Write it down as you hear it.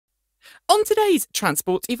On today's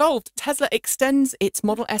Transport Evolved, Tesla extends its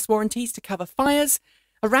Model S warranties to cover fires,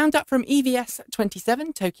 a roundup from EVS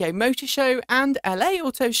 27, Tokyo Motor Show and LA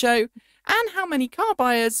Auto Show, and how many car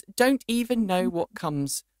buyers don't even know what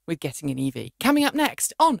comes with getting an EV. Coming up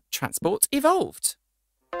next on Transport Evolved.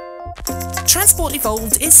 Transport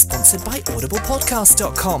Evolved is sponsored by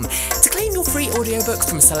audiblepodcast.com. To claim your free audiobook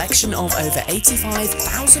from a selection of over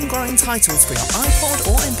 85,000 growing titles for your iPod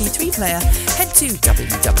or MP3 player, head to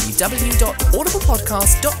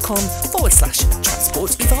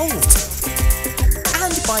www.audiblepodcast.com/Transport Evolved.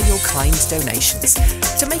 And by your kind donations.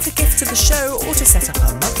 To make a gift to the show or to set up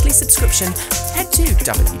a monthly subscription, head to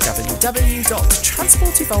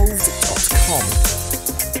www.transportevolved.com.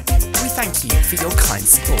 We thank you for your kind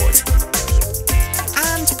support.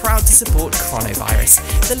 And proud to support Chronovirus,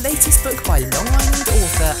 the latest book by Long Island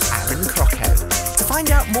author Aaron Crocco. To find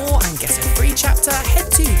out more and get a free chapter,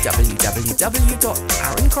 head to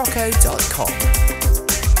www.aaroncrocco.com.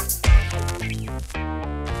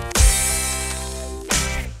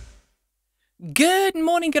 Good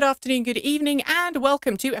morning, good afternoon, good evening, and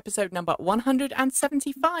welcome to episode number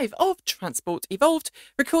 175 of Transport Evolved,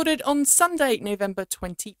 recorded on Sunday, November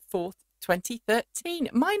 24th, 2013.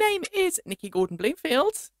 My name is Nikki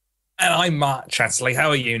Gordon-Bloomfield. And I'm Mark Chatterley. How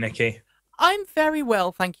are you, Nikki? I'm very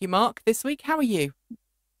well, thank you, Mark. This week, how are you?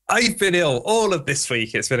 I've been ill all of this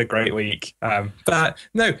week. It's been a great week. But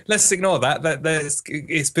no, let's ignore that.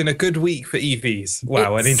 It's been a good week for EVs.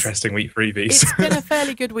 Wow, an interesting week for EVs. It's been a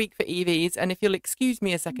fairly good week for EVs. And if you'll excuse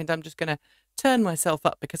me a second, I'm just going to turn myself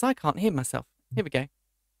up because I can't hear myself. Here we go.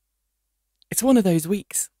 It's one of those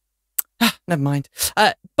weeks. Never mind.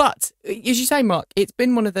 But as you say, Mark, it's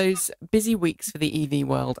been one of those busy weeks for the EV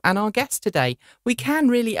world. And our guest today, we can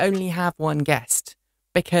really only have one guest.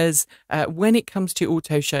 Because when it comes to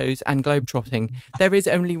auto shows and globetrotting, there is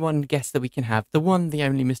only one guest that we can have. The one, the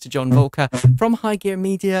only Mr. John Voelcker from High Gear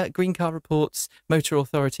Media, Green Car Reports, Motor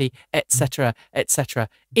Authority, etc., etc.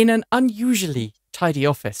 In an unusually tidy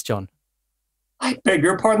office, John. I beg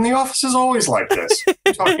your pardon, the office is always like this. What are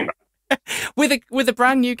you talking about? with a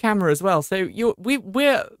brand new camera as well. So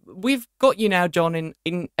we've got you now, John, in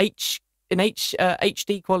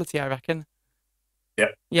HD quality, I reckon.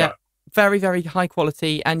 Yeah. Very, very high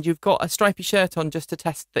quality, and you've got a stripy shirt on just to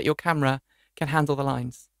test that your camera can handle the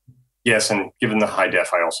lines. Yes, and given the high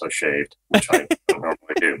def, I also shaved, which I don't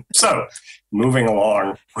normally do. So, moving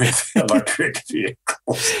along with electric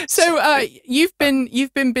vehicles. So, you've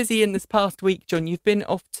been busy in this past week, John. You've been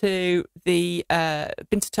off to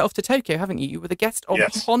off to Tokyo, haven't you? You were the guest of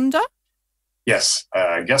Honda. Yes,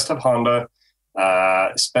 guest of Honda.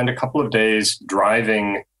 Spent a couple of days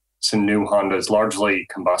driving some new Hondas, largely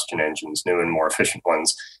combustion engines, new and more efficient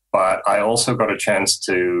ones. But I also got a chance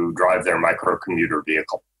to drive their microcommuter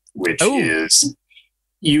vehicle, which is,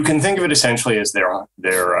 you can think of it essentially as their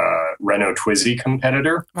Renault Twizy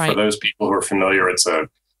competitor. Right. For those people who are familiar, it's a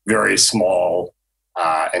very small,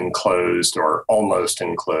 enclosed or almost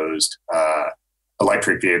enclosed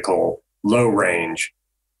electric vehicle, low range.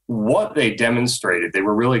 What they demonstrated, they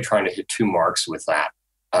were really trying to hit two marks with that.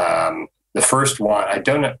 The first one, I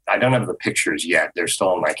don't have the pictures yet. They're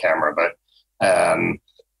still on my camera, but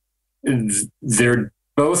they're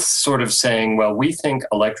both sort of saying, well, we think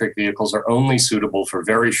electric vehicles are only suitable for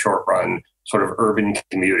very short run, sort of urban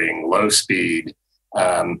commuting, low speed.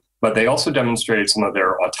 But they also demonstrated some of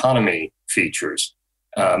their autonomy features,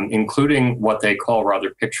 including what they call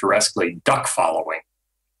rather picturesquely duck following,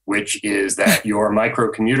 which is that your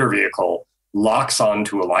microcommuter vehicle locks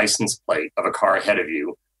onto a license plate of a car ahead of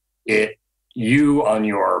you. You on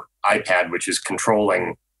your iPad, which is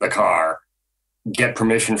controlling the car, get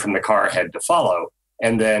permission from the car ahead to follow,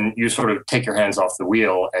 and then you sort of take your hands off the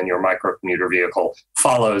wheel and your microcommuter vehicle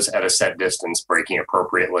follows at a set distance, braking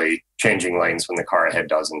appropriately, changing lanes when the car ahead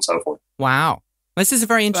does, and so forth. Wow. This is a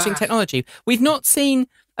very interesting technology. We've seen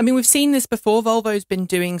this before. Volvo's been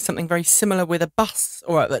doing something very similar with a bus,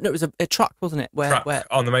 or no, it was a truck, wasn't it? Where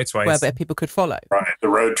on the motorways. Where people could follow. Right, the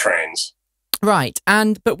road trains. Right,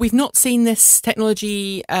 but we've not seen this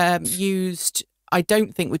technology used, I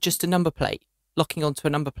don't think, with just a number plate, locking onto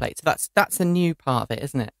a number plate. So that's a new part of it,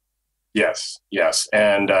 isn't it? Yes.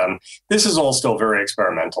 And this is all still very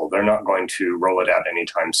experimental. They're not going to roll it out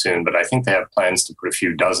anytime soon, but I think they have plans to put a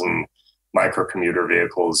few dozen microcommuter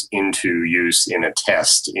vehicles into use in a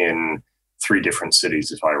test in 3 different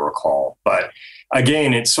cities, if I recall. But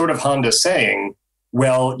again, it's sort of Honda saying,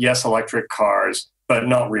 well, yes, electric cars, but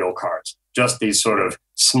not real cars. Just these sort of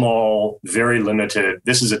small, very limited,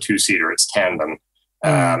 this is a 2-seater, it's tandem,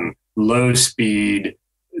 low speed,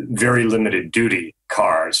 very limited duty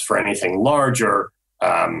cars. For anything larger,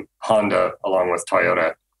 Honda, along with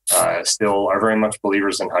Toyota, still are very much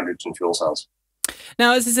believers in hydrogen fuel cells.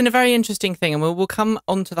 Now, this is a very interesting thing, and we'll come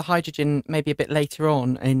on to the hydrogen maybe a bit later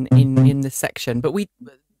on in this section. But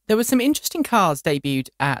there were some interesting cars debuted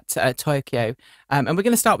at Tokyo, and we're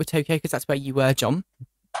going to start with Tokyo because that's where you were, John.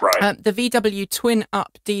 Right. The VW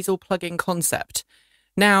twin-up diesel plug-in concept.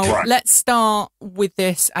 Now, Right. let's start with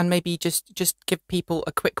this and maybe just give people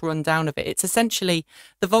a quick rundown of it. It's essentially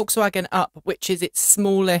the Volkswagen Up, which is its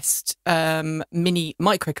smallest mini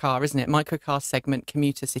microcar, isn't it? Microcar segment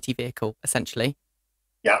commuter city vehicle, essentially.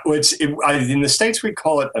 Yeah, well, in the States, we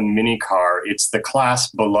call it a mini car. It's the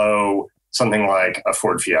class below something like a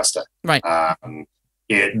Ford Fiesta. Right.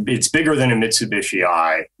 It's bigger than a Mitsubishi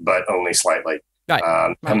i, but only slightly.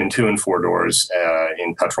 Right. Come in 2 and 4 doors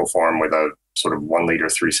in petrol form with a sort of 1 liter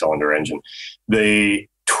 3-cylinder engine. The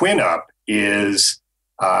twin up is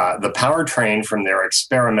the powertrain from their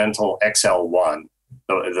experimental XL1,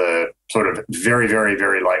 the sort of very, very,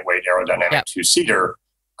 very lightweight aerodynamic 2-seater,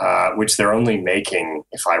 which they're only making,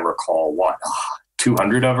 if I recall,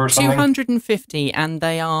 200 of or something? 250, and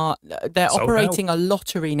they're operating a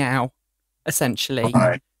lottery now, essentially.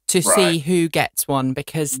 Right. To see who gets one,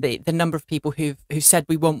 because the number of people who said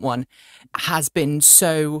we want one has been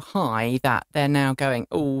so high that they're now going,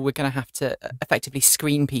 oh, we're going to have to effectively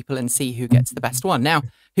screen people and see who gets the best one. Now,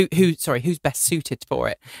 who's best suited for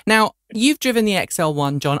it. Now, you've driven the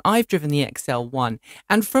XL1, John. I've driven the XL1,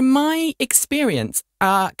 and from my experience,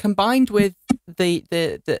 combined with the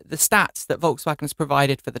stats that Volkswagen has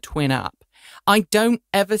provided for the twin up, I don't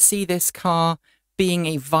ever see this car being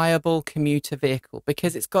a viable commuter vehicle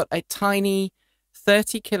because it's got a tiny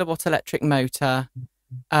 30 kilowatt electric motor.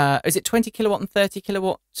 Is it 20 kilowatt and 30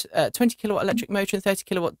 kilowatt, 20 kilowatt electric motor and 30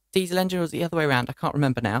 kilowatt diesel engine, or is it the other way around? I can't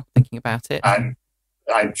remember now, thinking about it. I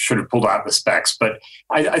should have pulled out the specs, but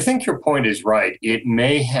I think your point is right. It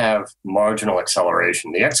may have marginal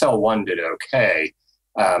acceleration. The XL1 did okay,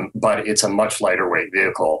 but it's a much lighter weight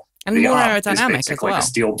vehicle. And the more Up is aerodynamic basically as well. a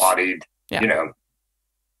steel-bodied,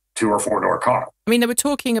 2 or 4 door car. I mean, they were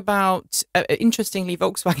talking about, interestingly,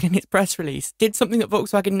 Volkswagen in its press release did something that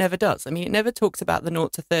Volkswagen never does. I mean, it never talks about the 0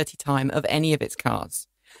 to 30 time of any of its cars,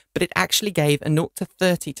 but it actually gave a 0 to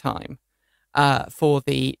 30 time for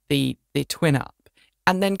the twin up,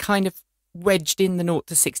 and then kind of wedged in the 0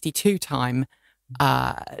 to 62 time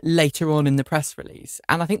later on in the press release.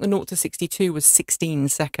 And I think the 0 to 62 was 16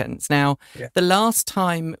 seconds. Now, the last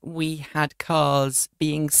time we had cars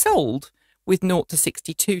being sold with 0 to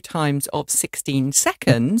 62 times of 16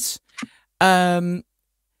 seconds, how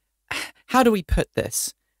do we put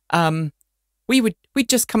this? We'd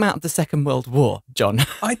just come out of the Second World War, John.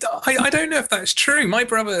 I don't know if that's true. My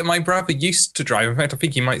brother used to drive. In fact, I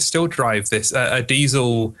think he might still drive this a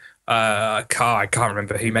diesel car. I can't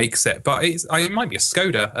remember who makes it, but it might be a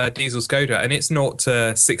Skoda, a diesel Skoda, and its 0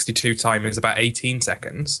 to 62 time is about 18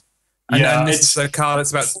 seconds. And this is a car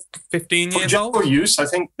that's about 15 years old. For use, I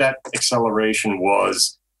think that acceleration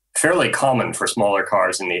was fairly common for smaller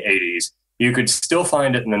cars in the 80s. You could still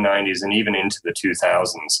find it in the 90s and even into the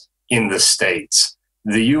 2000s in the States.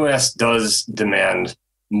 The US does demand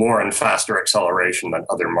more and faster acceleration than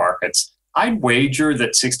other markets. I'd wager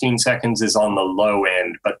that 16 seconds is on the low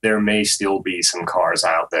end, but there may still be some cars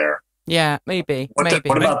out there. Yeah, maybe. What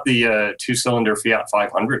about the 2-cylinder Fiat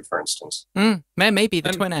 500, for instance? Maybe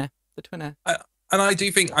the Twin Air. The Twin Air. And I do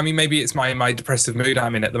think, I mean, maybe it's my depressive mood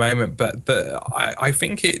I'm in at the moment, but I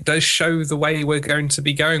think it does show the way we're going to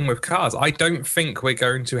be going with cars. I don't think we're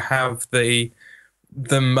going to have the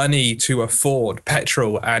money to afford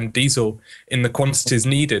petrol and diesel in the quantities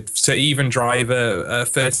needed to even drive a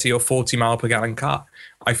 30 or 40 mile per gallon car.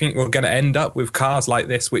 I think we're going to end up with cars like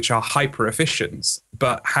this, which are hyper efficient,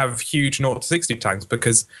 but have huge 0 to 60 times,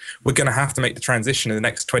 because we're going to have to make the transition in the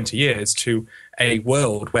next 20 years to a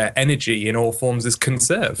world where energy in all forms is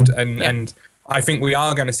conserved. And I think we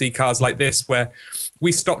are going to see cars like this where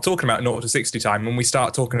we stop talking about 0 to 60 time and we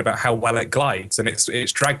start talking about how well it glides, and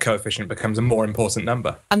its drag coefficient becomes a more important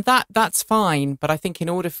number. And that's fine, but I think in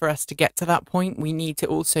order for us to get to that point, we need to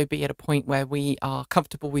also be at a point where we are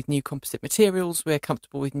comfortable with new composite materials, we're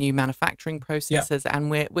comfortable with new manufacturing processes, and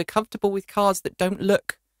we're comfortable with cars that don't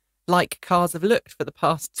look like cars have looked for the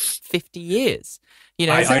past 50 years. You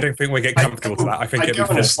know, I don't think we get comfortable with that. I think I'd go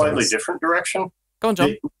in a slightly different direction. Go on,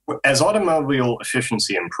 John. As automobile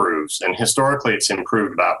efficiency improves, and historically it's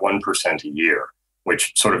improved about 1% a year,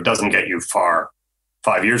 which sort of doesn't get you far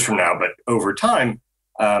 5 years from now, but over time,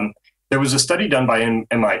 there was a study done by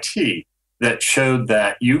MIT that showed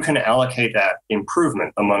that you can allocate that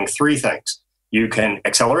improvement among 3 things. You can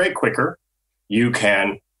accelerate quicker, you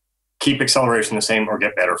can keep acceleration the same or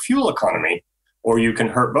get better fuel economy, or you can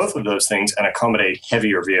hurt both of those things and accommodate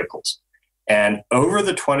heavier vehicles. And over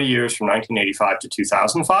the 20 years from 1985 to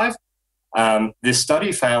 2005, this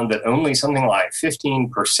study found that only something like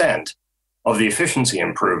 15% of the efficiency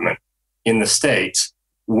improvement in the States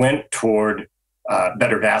went toward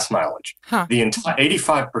better gas mileage. The entire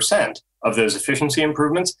 85% of those efficiency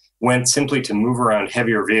improvements went simply to move around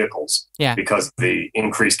heavier vehicles because of the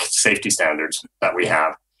increased safety standards that we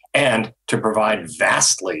have, and to provide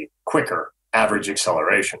vastly quicker average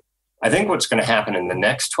acceleration. I think what's going to happen in the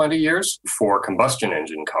next 20 years for combustion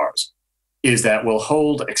engine cars is that we'll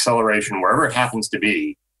hold acceleration wherever it happens to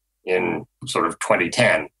be in sort of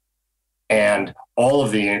 2010. And all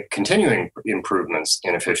of the continuing improvements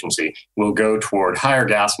in efficiency will go toward higher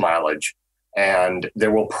gas mileage. And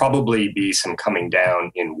there will probably be some coming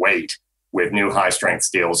down in weight with new high-strength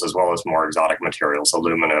steels, as well as more exotic materials,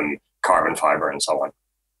 aluminum, carbon fiber, and so on.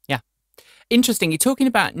 Yeah. Interesting. You're talking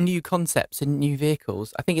about new concepts and new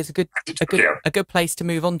vehicles. I think it's a good place to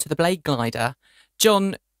move on to the Blade Glider.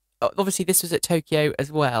 John, obviously this was at Tokyo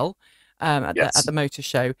as well, at the motor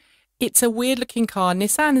show. It's a weird-looking car.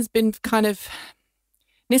 Nissan has been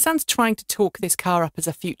Nissan's trying to talk this car up as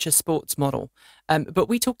a future sports model. But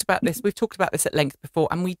we've talked about this at length before,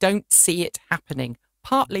 and we don't see it happening,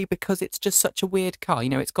 partly because it's just such a weird car. You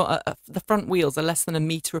know, it's got the front wheels are less than 1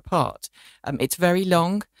 meter apart. It's very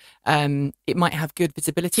long. It might have good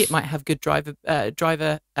visibility. It might have good driver sort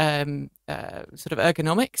of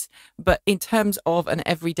ergonomics. But in terms of an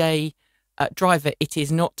everyday driver, it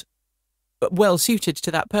is not well suited to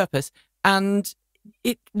that purpose. And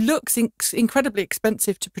it looks incredibly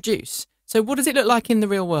expensive to produce. So what does it look like in the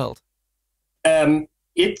real world?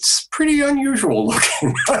 It's pretty unusual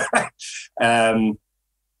looking.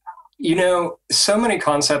 You know, so many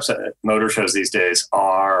concepts at motor shows these days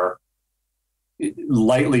are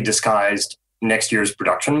lightly disguised next year's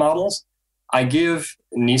production models. I give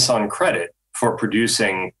Nissan credit for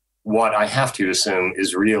producing what I have to assume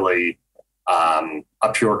is really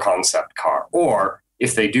a pure concept car. Or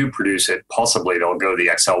if they do produce it, possibly they'll go the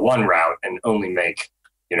XL1 route and only make,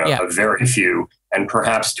 a very few, and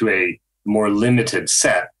perhaps to a more limited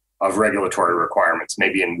set of regulatory requirements,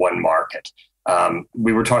 maybe in one market.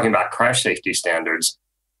 We were talking about crash safety standards.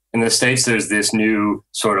 In the States, there's this new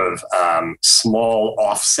sort of small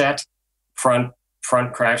offset front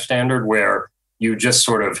crash standard where you just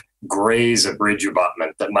sort of graze a bridge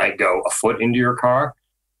abutment that might go a foot into your car.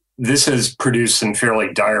 This has produced some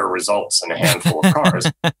fairly dire results in a handful of cars.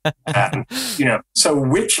 So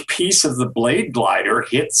which piece of the Blade Glider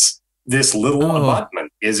hits this little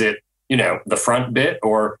abutment? Is it, the front bit,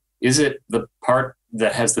 or is it the part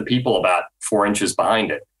that has the people about 4 inches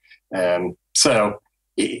behind it? So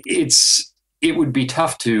it would be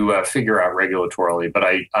tough to figure out regulatorily, but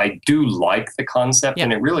I do like the concept,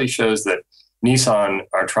 and it really shows that Nissan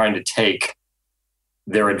are trying to take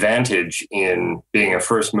their advantage in being a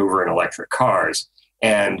first mover in electric cars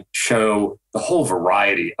and show the whole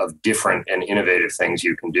variety of different and innovative things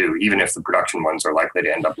you can do, even if the production ones are likely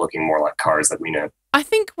to end up looking more like cars that we know. I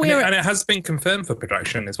think and it has been confirmed for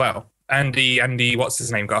production as well. Andy, what's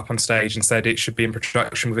his name, got up on stage and said it should be in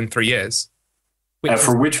production within 3 years.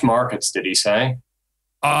 For which markets did he say?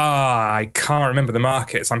 I can't remember the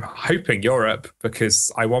markets. I'm hoping Europe,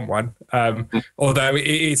 because I want one. Although it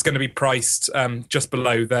is going to be priced just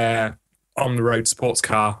below their on-the-road sports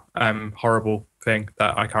car horrible thing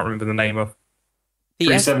that I can't remember the name of.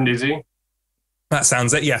 370Z? That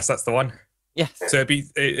sounds it. Yes, that's the one. Yes. So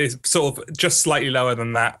it's sort of just slightly lower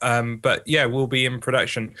than that. But yeah, we'll be in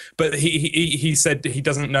production. But he said he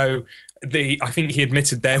doesn't know. I think he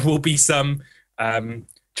admitted there will be some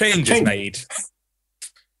changes made.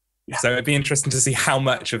 Yeah. So it'd be interesting to see how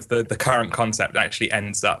much of the current concept actually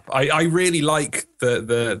ends up. I really like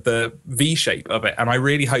the V shape of it, and I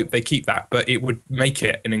really hope they keep that. But it would make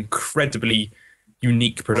it an incredibly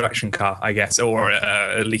unique production car, I guess, or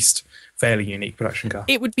at least fairly unique production car.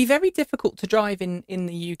 It would be very difficult to drive in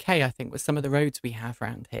the UK, I think, with some of the roads we have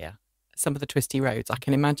around here, some of the twisty roads. I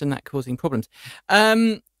can imagine that causing problems.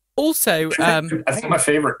 Also, I think my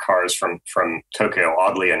favorite cars from Tokyo,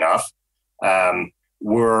 oddly enough,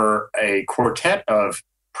 were a quartet of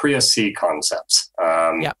Prius C concepts.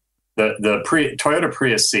 The Toyota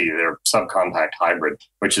Prius C, their subcompact hybrid,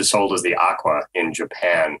 which is sold as the Aqua in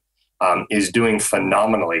Japan, is doing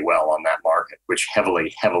phenomenally well on that market, which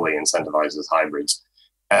heavily incentivizes hybrids.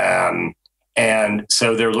 And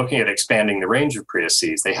so they're looking at expanding the range of Prius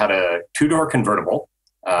Cs. They had a 2-door convertible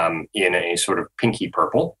in a sort of pinky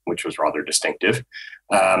purple, which was rather distinctive.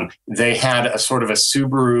 They had a sort of a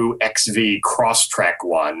Subaru XV Crosstrek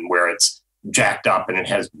one where it's jacked up and it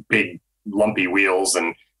has big lumpy wheels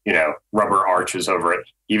and rubber arches over it,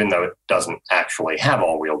 even though it doesn't actually have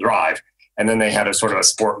all-wheel drive. And then they had a sort of a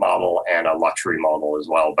sport model and a luxury model as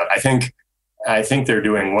well. But I think they're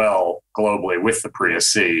doing well globally with the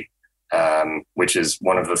Prius C, which is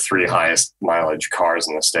one of the 3 highest mileage cars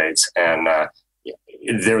in the States. And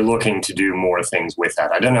they're looking to do more things with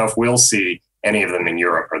that. I don't know if we'll see any of them in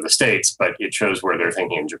Europe or the States, but it shows where they're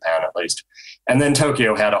thinking in Japan at least. And then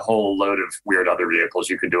Tokyo had a whole load of weird other vehicles.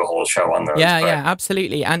 You could do a whole show on those. Yeah,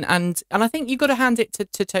 absolutely. And I think you've got to hand it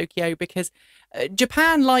to Tokyo, because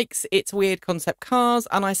Japan likes its weird concept cars,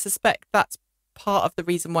 and I suspect that's part of the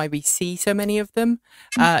reason why we see so many of them,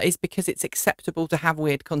 is because it's acceptable to have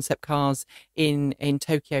weird concept cars in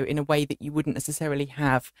Tokyo in a way that you wouldn't necessarily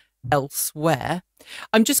have elsewhere.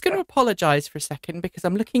 I'm just going to apologize for a second, because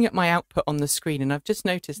I'm looking at my output on the screen, and I've just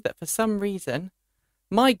noticed that for some reason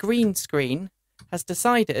my green screen has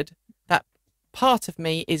decided that part of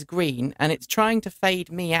me is green and it's trying to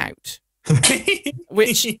fade me out.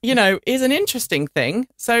 Which, is an interesting thing.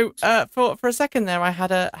 So for a second there, I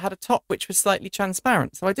had a top which was slightly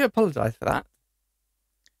transparent. So I do apologize for that.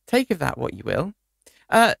 Take of that what you will.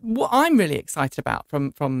 What I'm really excited about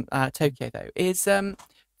from Tokyo, though, is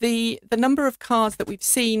the number of cars that we've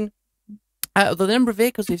seen, the number of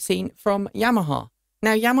vehicles we've seen from Yamaha.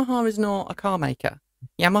 Now, Yamaha is not a car maker.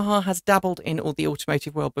 Yamaha has dabbled in all the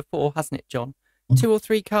automotive world before, hasn't it, John? 2 or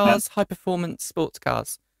 3 cars, high-performance sports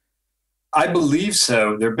cars. I believe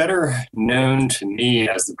so. They're better known to me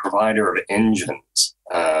as the provider of engines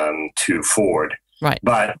to Ford. Right.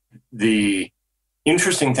 But the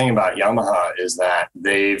interesting thing about Yamaha is that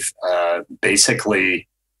they've basically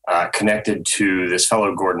connected to this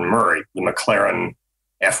fellow Gordon Murray, the McLaren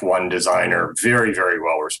F1 designer, very, very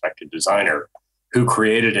well-respected designer, who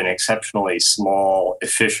created an exceptionally small,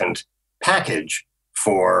 efficient package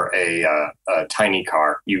for a tiny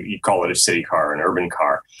car. You call it a city car, an urban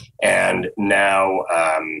car. And now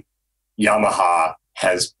Yamaha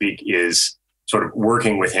is sort of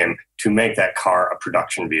working with him to make that car a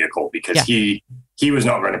production vehicle, because he was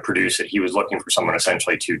not going to produce it. He was looking for someone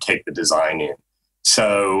essentially to take the design in.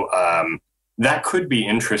 So that could be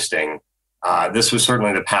interesting. This was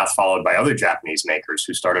certainly the path followed by other Japanese makers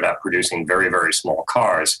who started out producing very, very small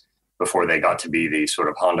cars before they got to be the sort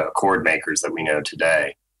of Honda Accord makers that we know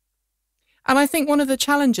today. And I think one of the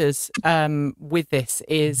challenges with this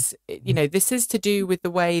is, this is to do with the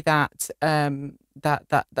way that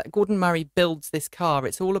that Gordon Murray builds this car.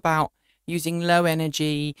 It's all about using low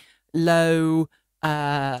energy, very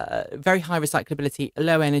high recyclability,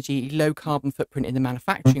 low energy, low carbon footprint in the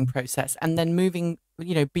manufacturing process, and then moving,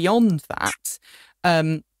 beyond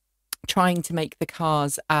that, trying to make the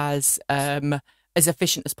cars as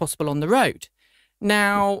efficient as possible on the road.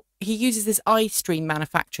 Now, he uses this I-stream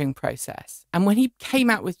manufacturing process. And when he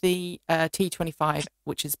came out with the T25,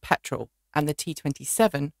 which is petrol, and the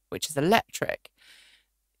T27, which is electric,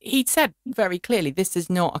 he said very clearly, this is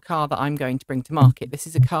not a car that I'm going to bring to market. This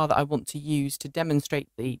is a car that I want to use to demonstrate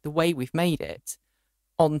the way we've made it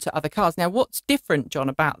onto other cars. Now, what's different, John,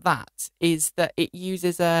 about that is that it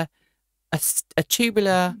uses a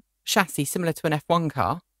tubular chassis similar to an F1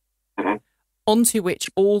 car, onto which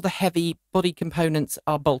all the heavy body components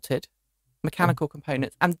are bolted, mechanical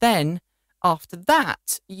components. And then after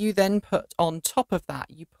that, you then put on top of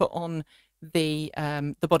that, you put on the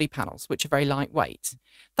body panels, which are very lightweight.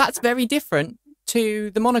 That's very different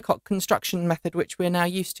to the monocoque construction method, which we're now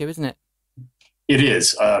used to, isn't it? It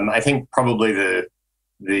is. I think probably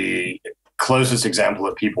the closest example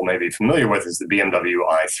that people may be familiar with is the BMW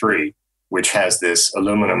i3, which has this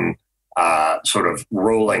aluminum sort of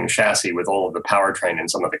rolling chassis with all of the powertrain and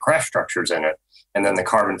some of the crash structures in it, and then the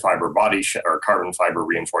carbon fiber carbon fiber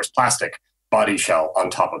reinforced plastic body shell on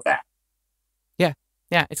top of that.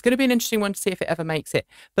 Yeah, it's going to be an interesting one to see if it ever makes it.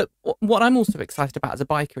 But what I'm also excited about as a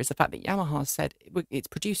biker is the fact that Yamaha said it's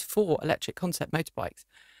produced 4 electric concept motorbikes.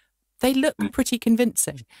 They look pretty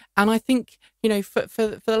convincing. And I think, for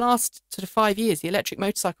the last sort of 5 years, the electric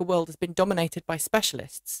motorcycle world has been dominated by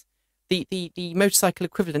specialists. The motorcycle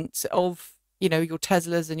equivalent of, your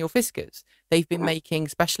Teslas and your Fiskars. They've been making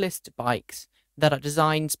specialist bikes that are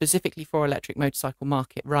designed specifically for electric motorcycle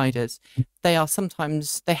market riders. They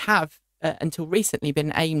have until recently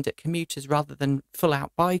been aimed at commuters rather than full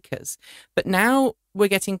out bikers. But now we're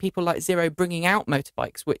getting people like Zero bringing out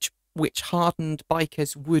motorbikes, which hardened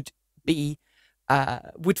bikers would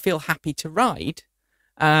feel happy to ride.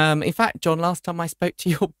 In fact, John, last time I spoke to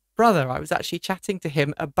your brother, I was actually chatting to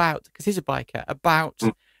him because he's a biker,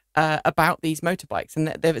 about these motorbikes, and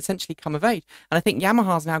they've essentially come of age. And I think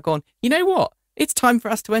Yamaha's now gone, you know what? it's time for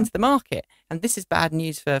us to enter the market. And this is bad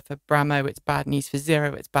news for Bramo, it's bad news for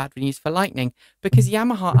Zero, it's bad news for Lightning, because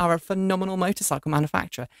Yamaha are a phenomenal motorcycle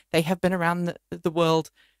manufacturer. They have been around the world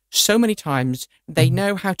so many times. They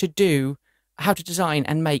know how to design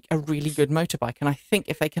and make a really good motorbike. And I think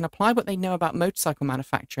if they can apply what they know about motorcycle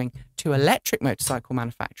manufacturing to electric motorcycle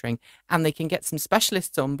manufacturing, and they can get some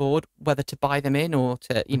specialists on board, whether to buy them in or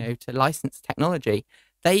to, to license technology,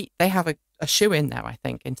 they have a shoe in there, I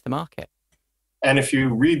think, into the market. And if you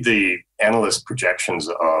read the analyst projections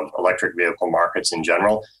of electric vehicle markets in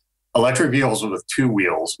general, electric vehicles with 2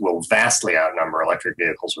 wheels will vastly outnumber electric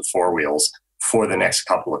vehicles with 4 wheels for the next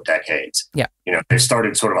couple of decades. Yeah. They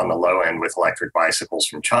started sort of on the low end with electric bicycles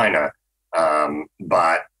from China.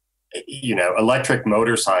 But electric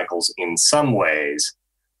motorcycles in some ways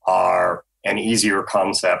are an easier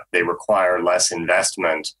concept. They require less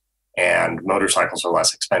investment, and motorcycles are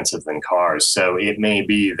less expensive than cars. So it may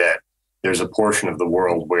be that there's a portion of the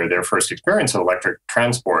world where their first experience of electric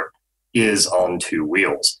transport is on 2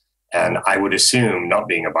 wheels. And I would assume, not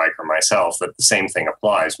being a biker myself, that the same thing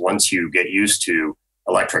applies. Once you get used to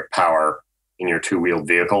electric power in your 2-wheeled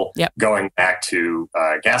vehicle, yep, going back to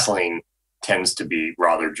gasoline tends to be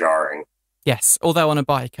rather jarring. Yes, although on a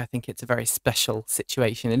bike, I think it's a very special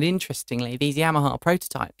situation. And interestingly, these Yamaha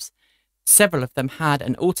prototypes, several of them had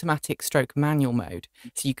an automatic stroke manual mode.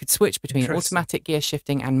 So you could switch between automatic gear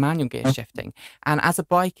shifting and manual gear shifting. And as a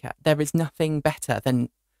biker, there is nothing better than,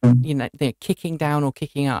 kicking down or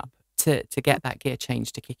kicking up to get that gear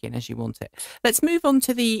change to kick in as you want it. Let's move on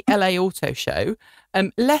to the LA Auto Show.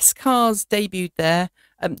 Less cars debuted there.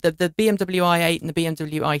 The BMW i8 and the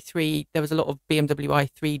BMW i3, there was a lot of BMW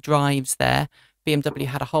i3 drives there. BMW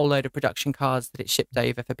had a whole load of production cars that it shipped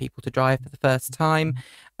over for people to drive for the first time.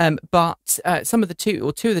 But some of the two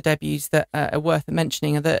of the debuts that are worth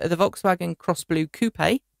mentioning are the Volkswagen Cross Blue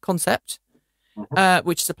Coupe concept,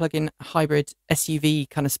 which is a plug-in hybrid SUV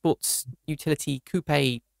kind of sports utility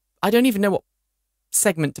coupe. I don't even know what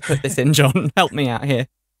segment to put this in, John. Help me out here.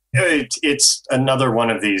 It's another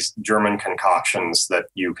one of these German concoctions that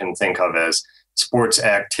you can think of as sports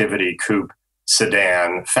activity coupe,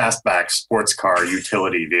 sedan, fastback sports car,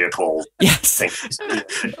 utility vehicle. Yes.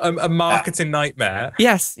 A marketing nightmare.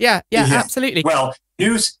 Yes. Yeah, absolutely. Well,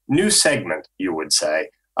 new segment, you would say.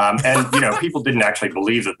 And, people didn't actually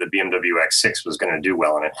believe that the BMW X6 was going to do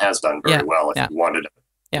well, and it has done very well if you wanted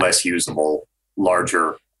a less usable,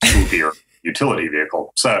 larger, swoopier utility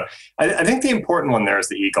vehicle. So I think the important one there is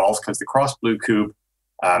the e-Golf, because the Cross Blue Coupe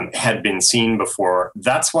had been seen before.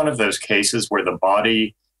 That's one of those cases where the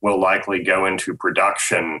body will likely go into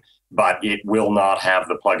production, but it will not have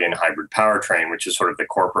the plug-in hybrid powertrain, which is sort of the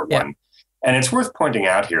corporate one. And it's worth pointing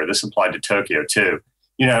out here, this applied to Tokyo too,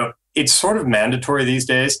 it's sort of mandatory these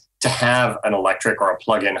days to have an electric or a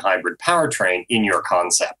plug-in hybrid powertrain in your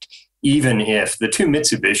concept, even if the 2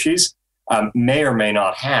 Mitsubishis may or may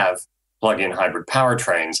not have plug-in hybrid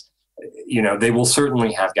powertrains. They will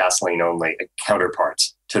certainly have gasoline-only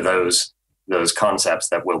counterparts to those concepts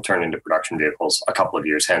that will turn into production vehicles a couple of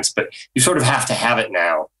years hence. But you sort of have to have it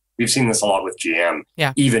now. We've seen this a lot with GM,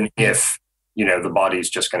 even if, the body's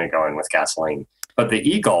just going to go in with gasoline. But the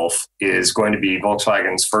e-Golf is going to be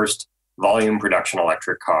Volkswagen's first volume production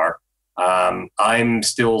electric car. I'm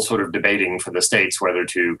still sort of debating for the States whether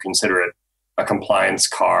to consider it a compliance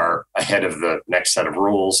car ahead of the next set of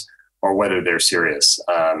rules or whether they're serious.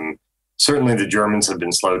 Certainly the Germans have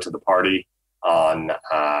been slow to the party on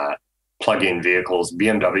plug-in vehicles.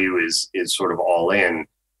 BMW is sort of all in,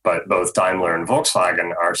 but both Daimler and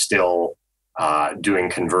Volkswagen are still doing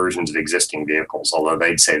conversions of existing vehicles, although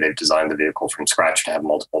they'd say they've designed the vehicle from scratch to have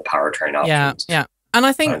multiple powertrain options. Yeah. And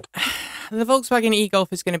I think the Volkswagen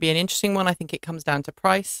e-Golf is going to be an interesting one. I think it comes down to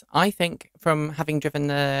price. I think from having driven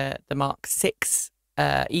the Mark 6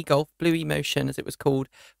 e-Golf, Blue Emotion as it was called,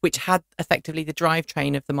 which had effectively the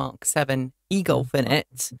drivetrain of the Mark 7 e-Golf in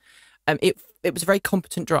it, it was a very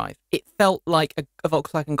competent drive. It felt like a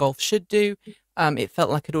Volkswagen Golf should do. It felt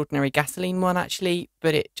like an ordinary gasoline one, actually,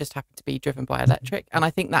 but it just happened to be driven by electric. And I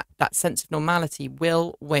think that sense of normality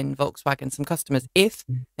will win Volkswagen some customers if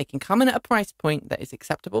they can come in at a price point that is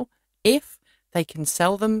acceptable, if they can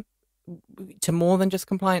sell them to more than just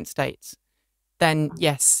compliance states, then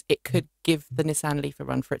yes, it could give the Nissan Leaf a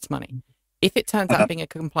run for its money. If it turns out being a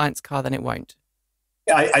compliance car, then it won't.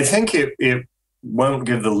 I think it won't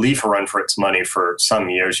give the Leaf a run for its money for some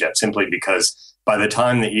years yet, simply because by the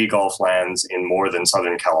time the e-Golf lands in more than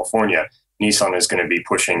Southern California, Nissan is going to be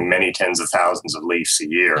pushing many tens of thousands of Leafs a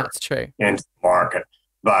year. That's true. Into the market.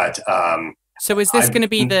 But so is this going to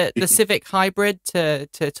be the Civic hybrid to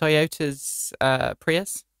Toyota's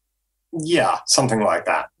Prius? Yeah, something like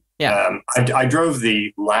that. Yeah. I drove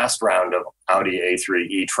the last round of Audi A3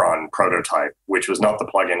 e-tron prototype, which was not the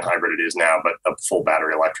plug-in hybrid it is now, but a full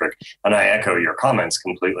battery electric. And I echo your comments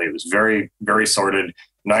completely. It was very, very sorted,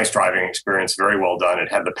 nice driving experience, very well done.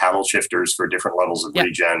 It had the paddle shifters for different levels of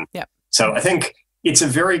regen. Yeah. So I think it's a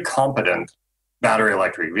very competent battery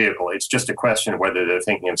electric vehicle. It's just a question of whether they're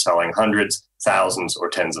thinking of selling hundreds, thousands, or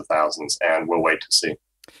tens of thousands, and we'll wait to see.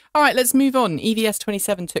 All right, let's move on. EVS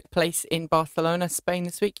 27 took place in Barcelona, Spain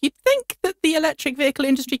this week. You'd think that the electric vehicle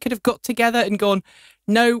industry could have got together and gone,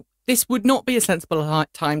 no, this would not be a sensible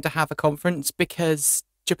time to have a conference because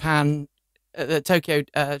Japan, the Tokyo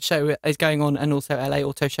show is going on and also LA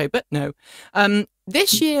Auto Show, but no.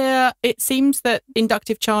 This year, it seems that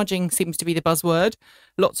inductive charging seems to be the buzzword.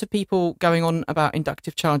 Lots of people going on about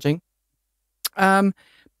inductive charging.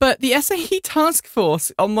 But the SAE task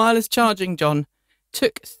force on wireless charging, John,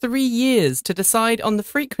 took 3 years to decide on the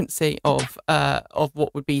frequency of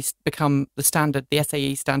what would become the standard, the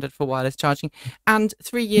SAE standard for wireless charging, and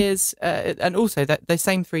 3 years, and also the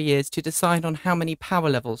same 3 years to decide on how many power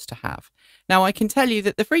levels to have. Now, I can tell you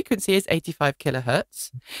that the frequency is 85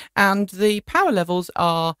 kilohertz, and the power levels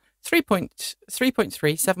are 3.3,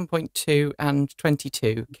 7.2, and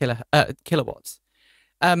 22 kilowatts,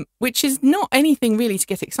 which is not anything really to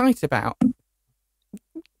get excited about.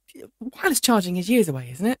 Wireless charging is years away,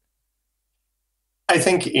 isn't it? I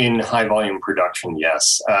think in high volume production,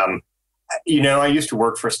 yes. I used to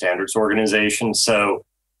work for a standards organization. So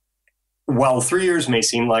while 3 years may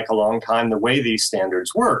seem like a long time, the way these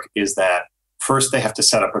standards work is that first they have to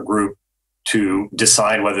set up a group to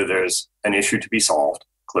decide whether there's an issue to be solved.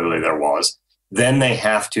 Clearly there was. Then they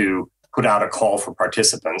have to put out a call for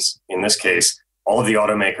participants. In this case, all of the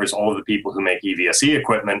automakers, all of the people who make EVSE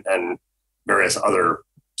equipment and various other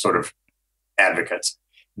sort of advocates.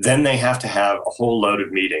 Then they have to have a whole load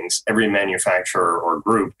of meetings. Every manufacturer or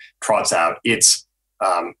group trots out its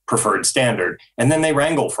preferred standard, and then they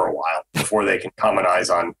wrangle for a while before they can commonize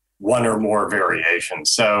on one or more variations.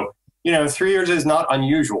 So, 3 years is not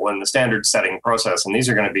unusual in the standard setting process, and these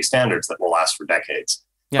are going to be standards that will last for decades.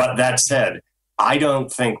 Yeah. But that said, I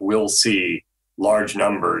don't think we'll see large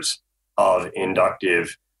numbers of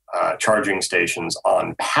inductive charging stations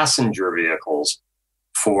on passenger vehicles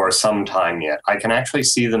for some time yet. I can actually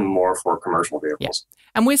see them more for commercial vehicles. Yeah.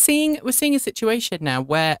 And we're seeing a situation now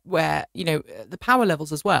where the power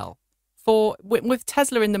levels as well, with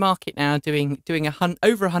Tesla in the market now doing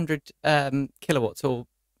over 100 kilowatts, or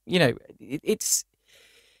it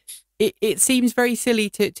seems very silly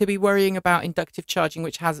to be worrying about inductive charging,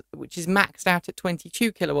 which is maxed out at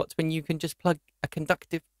 22 kilowatts, when you can just plug a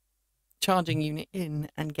conductive charging unit in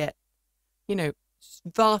and get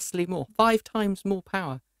vastly more, 5 times more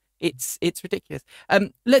power. It's ridiculous.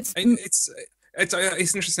 It's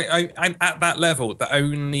interesting. I'm at that level.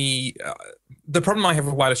 The problem I have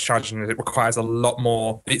with wireless charging is it requires a lot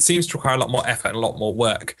more. It seems to require a lot more effort and a lot more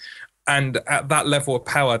work. And at that level of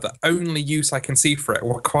power, the only use I can see for it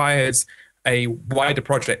requires a wider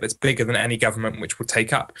project that's bigger than any government which will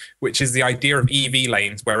take up, which is the idea of EV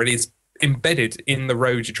lanes, where it is embedded in the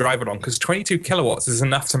road you drive along, because 22 kilowatts is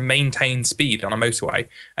enough to maintain speed on a motorway.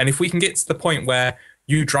 And if we can get to the point where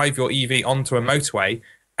you drive your EV onto a motorway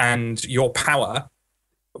and your power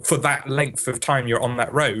for that length of time you're on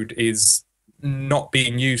that road is not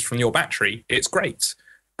being used from your battery, it's great.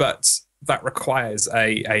 But that requires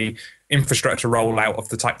a infrastructure rollout of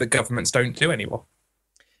the type that governments don't do anymore.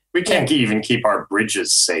 We can't even keep our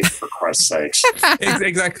bridges safe, for Christ's sakes.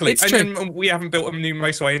 Exactly. It's true. And we haven't built a new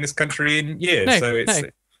motorway in this country in years.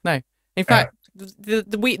 No. In fact,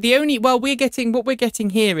 what we're getting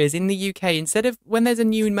here is, in the UK, instead of, when there's a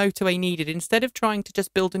new motorway needed, instead of trying to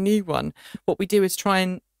just build a new one, what we do is try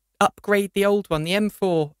and upgrade the old one. The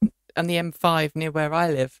M4 and the M5 near where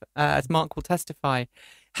I live, as Mark will testify,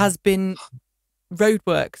 has been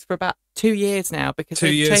roadworks for about 2 years now, because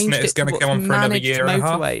they've changed it to what's managed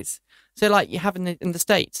motorways. So like you have in the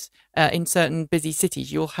States, in certain busy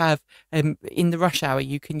cities, you'll have, in the rush hour,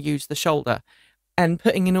 you can use the shoulder. And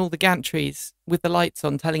putting in all the gantries with the lights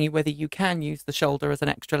on, telling you whether you can use the shoulder as an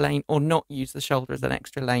extra lane or not use the shoulder as an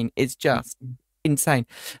extra lane, is just insane.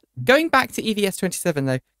 Going back to EVS 27,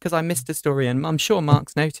 though, because I missed a story and I'm sure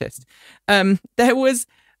Mark's noticed,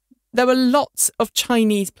 there were lots of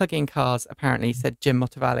Chinese plug-in cars, apparently, said Jim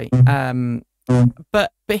Motovalli.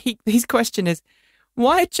 But his question is,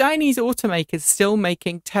 why are Chinese automakers still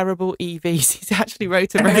making terrible EVs? He's actually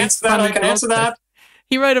wrote a very funny blog post.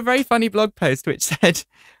 He wrote a very funny blog post which said,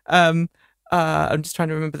 I'm just trying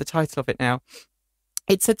to remember the title of it now.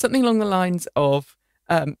 It said something along the lines of,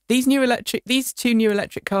 These two new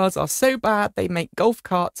electric cars are so bad they make golf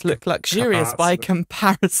carts look luxurious by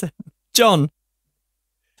comparison. John.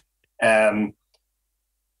 The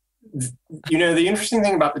interesting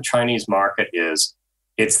thing about the Chinese market is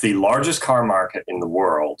it's the largest car market in the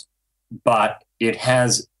world, but it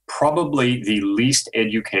has probably the least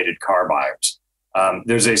educated car buyers.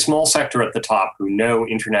 There's a small sector at the top who know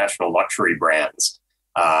international luxury brands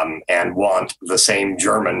and want the same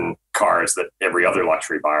German cars that every other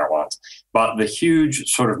luxury buyer wants. But the huge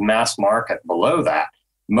sort of mass market below that,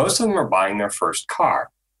 most of them are buying their first car,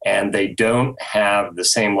 and they don't have the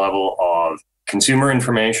same level of consumer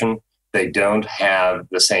information. They don't have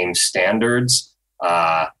the same standards.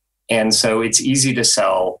 And so it's easy to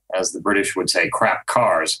sell, as the British would say, crap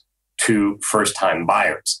cars to first-time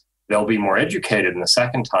buyers. They'll be more educated in the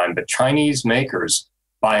second time, but Chinese makers,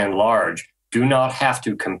 by and large, do not have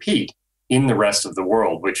to compete in the rest of the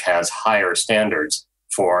world, which has higher standards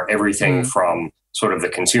for everything from sort of the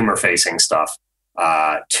consumer-facing stuff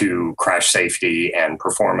to crash safety and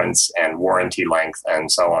performance and warranty length and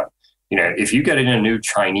so on. If you get in a new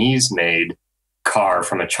Chinese-made car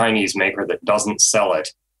from a Chinese maker that doesn't sell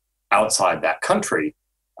it outside that country,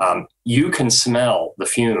 you can smell the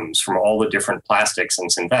fumes from all the different plastics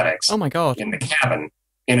and synthetics in the cabin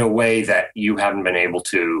in a way that you haven't been able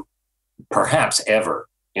to perhaps ever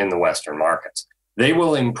in the Western markets. They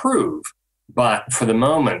will improve, but for the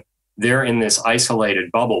moment, they're in this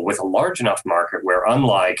isolated bubble with a large enough market where,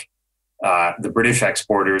 unlike the British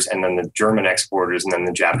exporters and then the German exporters and then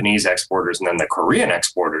the Japanese exporters and then the Korean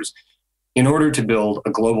exporters, in order to build a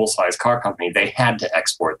global-sized car company, they had to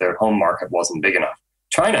export. Their home market wasn't big enough.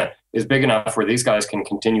 China is big enough where these guys can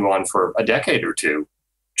continue on for a decade or two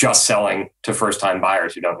just selling to first-time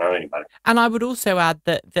buyers who don't know anybody. And I would also add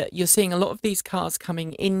that you're seeing a lot of these cars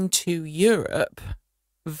coming into Europe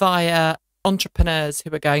via entrepreneurs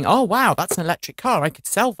who are going, oh, wow, that's an electric car. I could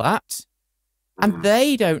sell that. And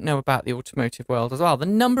they don't know about the automotive world as well. The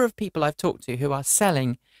number of people I've talked to who are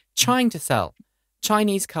trying to sell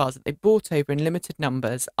Chinese cars that they bought over in limited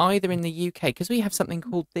numbers, either in the UK, because we have something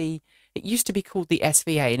called it used to be called the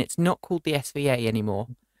SVA, and it's not called the SVA anymore.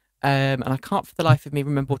 And I can't for the life of me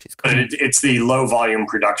remember what it's called. But it's the low volume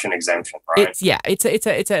production exemption, right?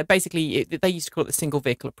 It's basically they used to call it the single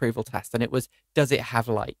vehicle approval test, and it was, does it have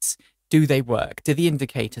lights? Do they work? Do the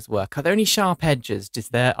indicators work? Are there any sharp edges?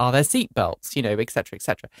 Are there seat belts? Et cetera, et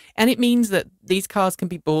cetera. And it means that these cars can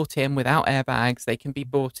be bought in without airbags. They can be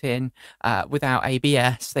bought in without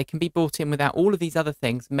ABS. They can be bought in without all of these other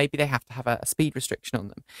things. Maybe they have to have a speed restriction on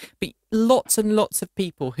them. But lots and lots of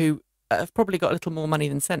people who have probably got a little more money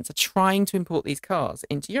than sense are trying to import these cars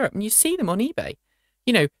into Europe. And you see them on eBay.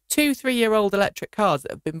 2-3-year-old electric cars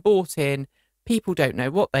that have been bought in. People don't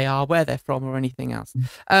know what they are, where they're from, or anything else.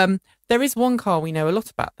 There is one car we know a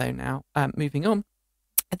lot about, though, now, moving on.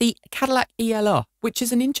 The Cadillac ELR, which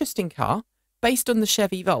is an interesting car based on the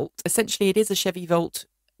Chevy Volt. Essentially, it is a Chevy Volt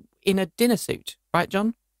in a dinner suit. Right,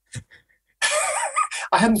 John?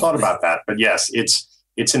 I hadn't thought about that, but yes,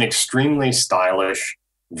 it's an extremely stylish,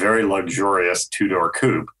 very luxurious two-door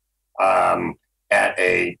coupe at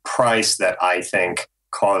a price that I think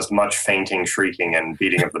caused much fainting, shrieking, and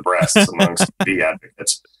beating of the breasts amongst the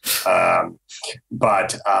advocates. I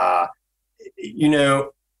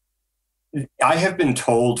have been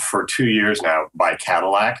told for 2 years now by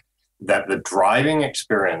Cadillac that the driving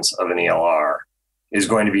experience of an ELR is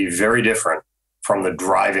going to be very different from the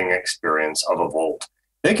driving experience of a Volt.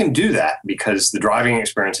 They can do that because the driving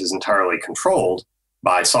experience is entirely controlled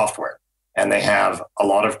by software, and they have a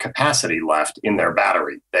lot of capacity left in their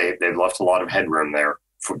battery. They've left a lot of headroom there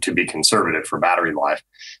to be conservative for battery life.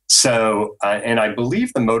 So, and I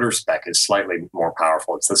believe the motor spec is slightly more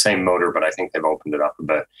powerful. It's the same motor, but I think they've opened it up a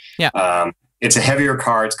bit. Yeah. It's a heavier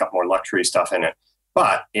car. It's got more luxury stuff in it.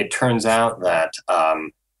 But it turns out that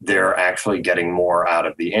they're actually getting more out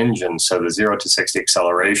of the engine. So the 0 to 60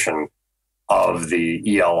 acceleration of the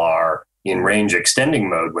ELR in range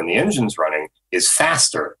extending mode when the engine's running is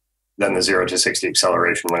faster than the 0 to 60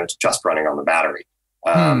 acceleration when it's just running on the battery.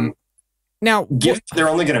 Now, given they're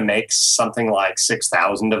only going to make something like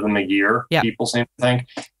 6,000 of them a year, people seem to think,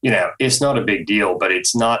 it's not a big deal, but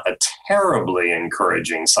it's not a terribly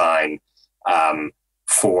encouraging sign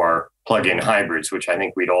for plug-in hybrids, which I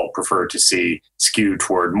think we'd all prefer to see skew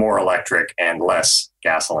toward more electric and less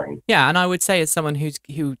gasoline. Yeah, and I would say as someone who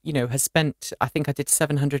has spent, I think I did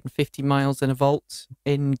 750 miles in a Volt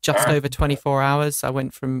in just over 24 hours. I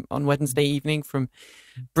went on Wednesday evening from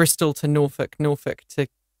Bristol to Norfolk, Norfolk to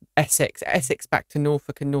Essex back to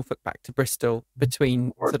Norfolk, and Norfolk back to Bristol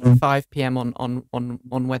between sort of 5 p.m. on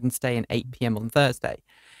Wednesday and 8 p.m. on Thursday.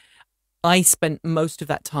 I spent most of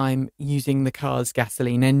that time using the car's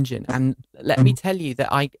gasoline engine, and let me tell you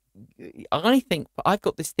that I think I've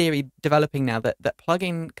got this theory developing now that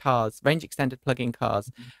plug-in cars, range extended plug-in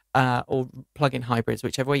cars, or plug-in hybrids,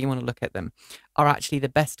 whichever way you want to look at them, are actually the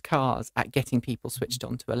best cars at getting people switched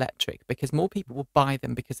on to electric, because more people will buy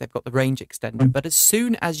them because they've got the range extender. But as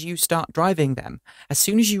soon as you start driving them, as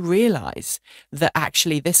soon as you realize that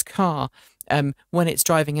actually this car, when it's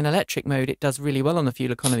driving in electric mode, it does really well on the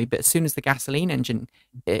fuel economy. But as soon as the gasoline engine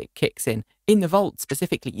kicks in the Volt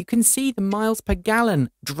specifically, you can see the miles per gallon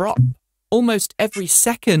drop almost every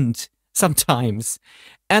second sometimes.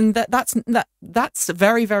 And that's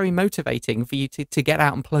very, very motivating for you to get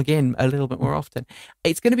out and plug in a little bit more often.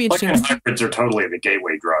 It's going to be interesting. Plug-in hybrids are totally the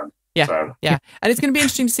gateway drug. Yeah, so. yeah. And it's going to be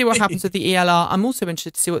interesting to see what happens with the ELR. I'm also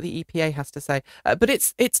interested to see what the EPA has to say. But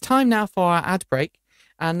it's time now for our ad break.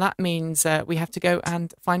 And that means we have to go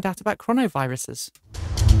and find out about chronoviruses.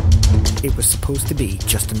 It was supposed to be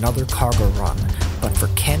just another cargo run, but for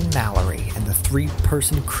Ken Mallory and the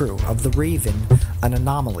 3-person crew of the Raven, an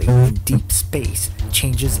anomaly in deep space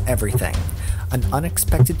changes everything. An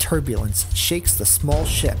unexpected turbulence shakes the small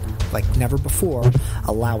ship like never before,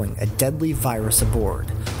 allowing a deadly virus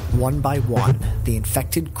aboard. One by one, the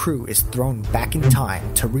infected crew is thrown back in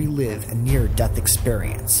time to relive a near-death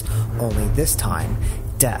experience. Only this time,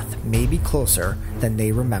 death may be closer than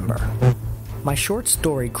they remember. My short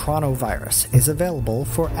story Chronovirus is available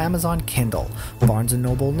for Amazon Kindle, Barnes &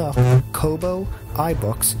 Noble Nook, Kobo,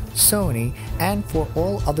 iBooks, Sony, and for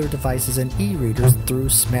all other devices and e-readers through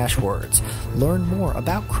Smashwords. Learn more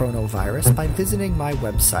about Chronovirus by visiting my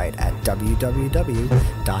website at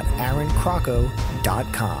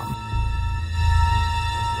www.aaroncrocco.com.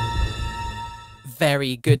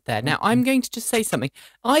 Very good there. Now, I'm going to just say something.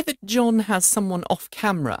 Either John has someone off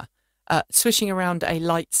camera swishing around a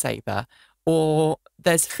lightsaber, or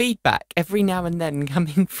there's feedback every now and then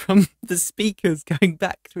coming from the speakers going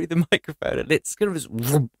back through the microphone, and it's kind of just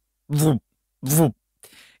vroom, vroom, vroom.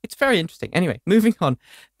 It's very interesting. Anyway, moving on.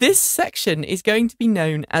 This section is going to be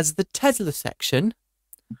known as the Tesla section,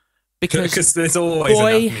 because there's always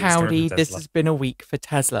boy howdy, this has been a week for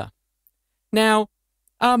Tesla. Now,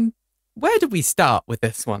 where do we start with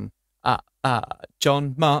this one?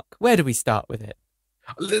 John, Mark, where do we start with it?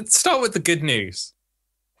 Let's start with the good news.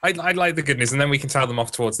 I'd like the good news, and then we can tell them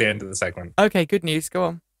off towards the end of the segment. Okay, good news. Go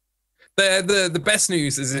on. The best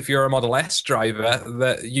news is if you're a Model S driver,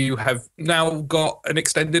 that you have now got an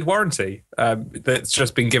extended warranty that's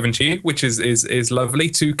just been given to you, which is lovely,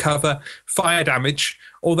 to cover fire damage.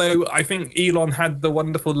 Although I think Elon had the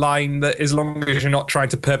wonderful line that as long as you're not trying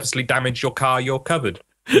to purposely damage your car, you're covered.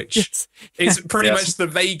 Which is pretty much the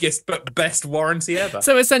vaguest but best warranty ever.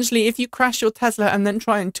 So essentially, if you crash your Tesla and then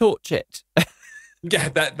try and torch it... Yeah,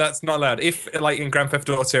 that's not allowed. If, like in Grand Theft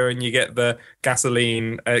Auto, and you get the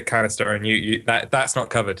gasoline canister, and you that's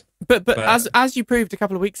not covered. But as you proved a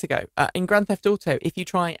couple of weeks ago, in Grand Theft Auto, if you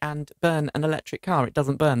try and burn an electric car, it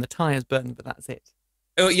doesn't burn. The tires burn, but that's it.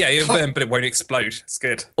 Oh yeah, it'll burn, but it won't explode. It's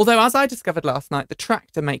good. Although, as I discovered last night, the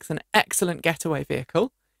tractor makes an excellent getaway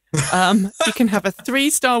vehicle. You can have a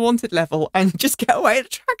 3-star wanted level and just get away in a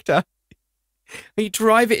tractor. You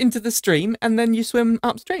drive it into the stream and then you swim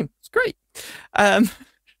upstream. It's great. Oh,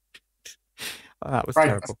 that was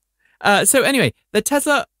terrible. So anyway, the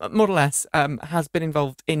Tesla Model S has been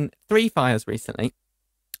involved in 3 fires recently.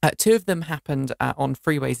 2 of them happened on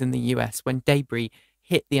freeways in the US when debris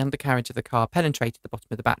hit the undercarriage of the car, penetrated the bottom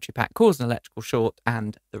of the battery pack, caused an electrical short,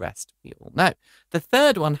 and the rest we all know. The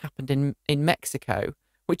 3rd one happened in Mexico,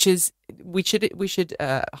 which is, we should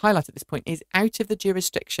highlight at this point, is out of the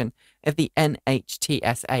jurisdiction of the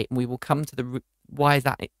NHTSA, and we will come to why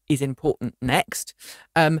that is important next.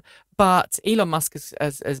 But Elon Musk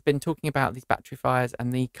has been talking about these battery fires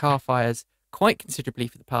and the car fires quite considerably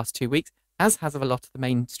for the past 2 weeks, as has a lot of the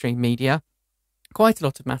mainstream media. Quite a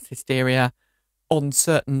lot of mass hysteria on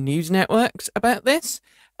certain news networks about this.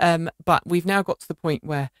 But we've now got to the point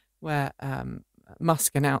where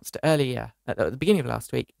Musk announced earlier, at the beginning of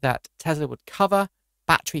last week, that Tesla would cover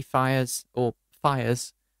battery fires or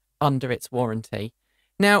fires under its warranty.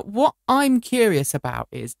 Now, what I'm curious about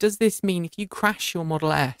is, does this mean if you crash your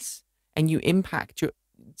Model S and you impact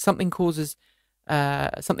something causes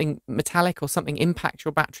something metallic or something impact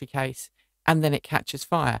your battery case and then it catches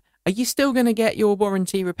fire, are you still going to get your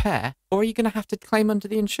warranty repair, or are you going to have to claim under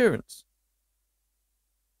the insurance?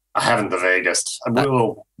 I haven't the vaguest.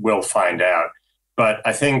 We'll find out. But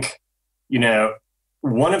I think,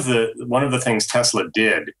 one of the things Tesla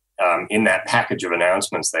did in that package of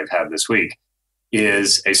announcements they've had this week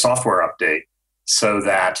is a software update so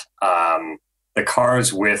that the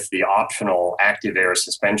cars with the optional active air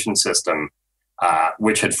suspension system,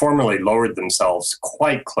 which had formerly lowered themselves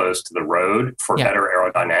quite close to the road for better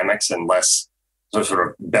aerodynamics and less sort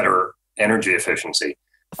of better energy efficiency.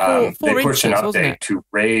 They pushed an update to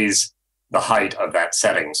raise the height of that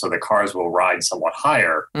setting, so the cars will ride somewhat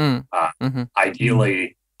higher,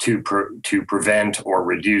 ideally to prevent or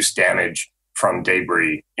reduce damage from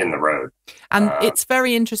debris in the road. And it's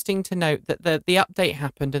very interesting to note that the update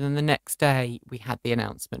happened, and then the next day we had the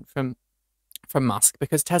announcement from Musk,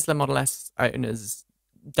 because Tesla Model S owners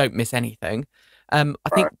don't miss anything. I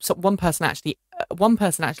think one person actually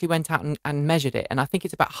went out and measured it, and I think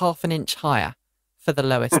it's about half an inch higher for the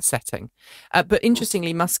lowest setting. But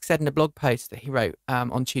interestingly, Musk said in a blog post that he wrote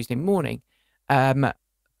on Tuesday morning,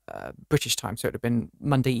 British time, so it would have been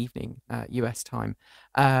Monday evening, US time,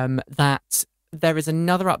 that there is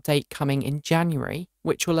another update coming in January,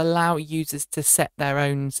 which will allow users to set their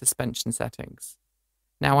own suspension settings.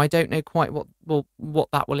 Now, I don't know quite what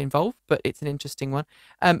that will involve, but it's an interesting one.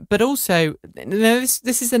 But also,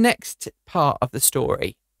 this is the next part of the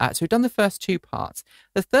story. So we've done the first two parts.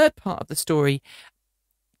 The third part of the story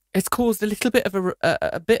has caused a little bit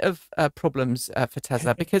of problems for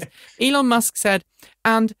Tesla, because Elon Musk said,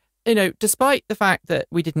 and despite the fact that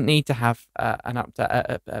we didn't need to have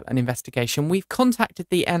an investigation, we've contacted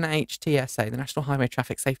the NHTSA, the National Highway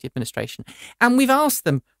Traffic Safety Administration, and we've asked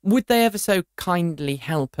them, would they ever so kindly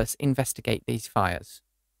help us investigate these fires?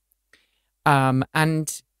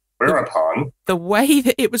 And whereupon the way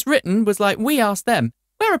that it was written was like, we asked them.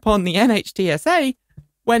 Whereupon the NHTSA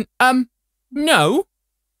went, no,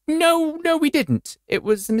 we didn't. It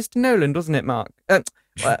was Mr. Nolan, wasn't it, Mark?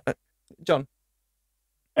 John.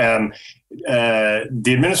 The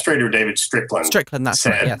administrator, David Strickland, that's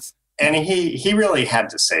said, right, yes. And he really had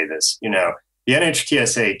to say this, the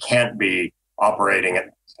NHTSA can't be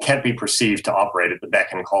perceived to operate at the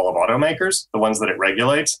beck and call of automakers, the ones that it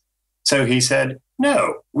regulates. So he said,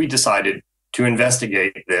 no, we decided to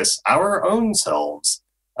investigate this our own selves.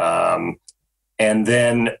 And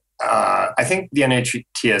then I think the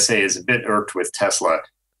NHTSA is a bit irked with Tesla.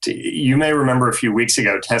 You may remember a few weeks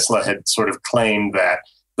ago, Tesla had sort of claimed that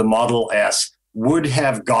the Model S would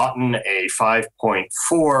have gotten a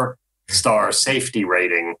 5.4 star safety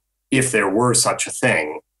rating if there were such a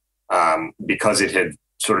thing, because it had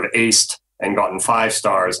sort of aced and gotten 5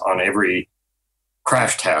 stars on every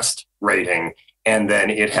crash test rating. And then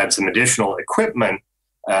it had some additional equipment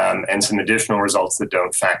and some additional results that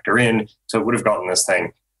don't factor in. So it would have gotten this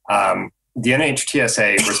thing. The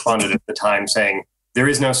NHTSA responded at the time saying, there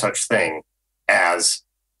is no such thing as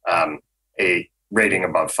a rating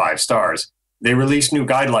above 5 stars. They released new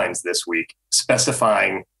guidelines this week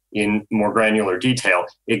specifying in more granular detail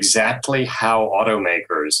exactly how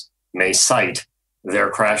automakers may cite their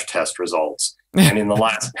crash test results. And in the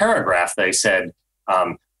last paragraph, they said,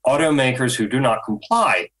 automakers who do not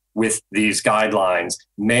comply with these guidelines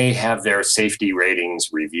may have their safety ratings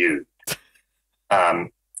reviewed.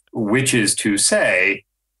 Which is to say,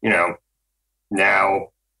 now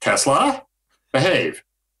Tesla, behave.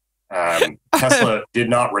 Tesla did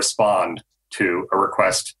not respond to a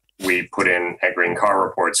request we put in at Green Car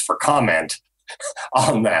Reports for comment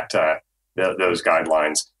on that those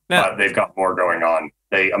guidelines. No. But they've got more going on.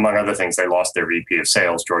 They, among other things, they lost their VP of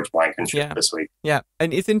Sales, George Blankenship, this week. Yeah,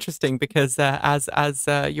 and it's interesting because as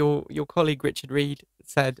your colleague Richard Reed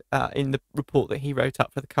said in the report that he wrote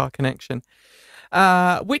up for the Car Connection,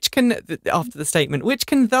 which can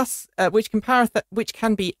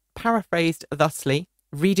be paraphrased thusly.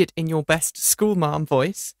 Read it in your best schoolmarm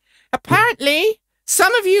voice. Apparently,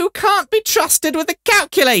 some of you can't be trusted with a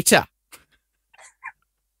calculator.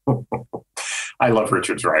 I love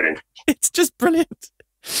Richard's writing. It's just brilliant.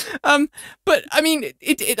 But I mean,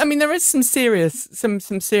 there is some serious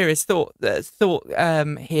thought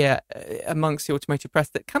here amongst the automotive press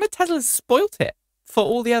that kind of Tesla's spoilt it for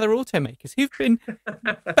all the other automakers who've been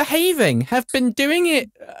behaving, have been doing it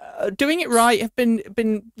right, have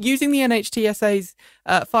been using the NHTSA's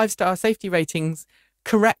 5-star safety ratings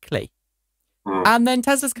correctly. And then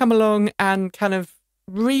Tesla's come along and kind of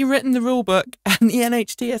rewritten the rule book, and the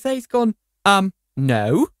NHTSA's gone,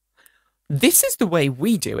 no, this is the way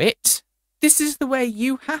we do it. This is the way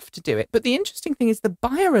you have to do it. But the interesting thing is the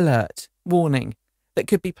buyer alert warning that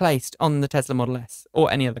could be placed on the Tesla Model S or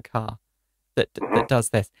any other car that does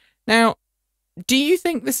this. Now, do you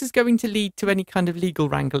think this is going to lead to any kind of legal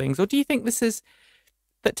wranglings, or do you think this is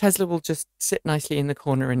that Tesla will just sit nicely in the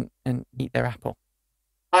corner and eat their apple?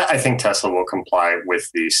 I think Tesla will comply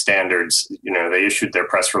with the standards. They issued their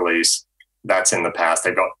press release. That's in the past.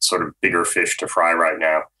 They've got sort of bigger fish to fry right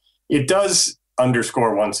now. It does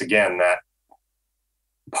underscore once again that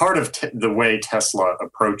part of the way Tesla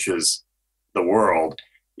approaches the world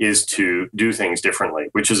is to do things differently,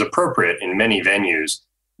 which is appropriate in many venues.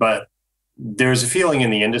 But there's a feeling in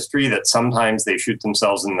the industry that sometimes they shoot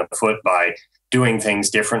themselves in the foot by doing things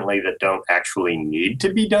differently that don't actually need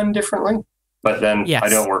to be done differently. But then I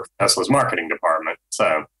don't work for Tesla's marketing department,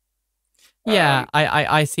 so yeah,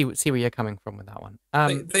 I see where you're coming from with that one.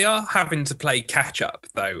 They are having to play catch up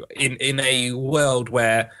though in a world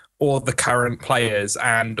where all the current players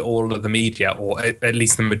and all of the media, or at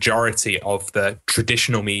least the majority of the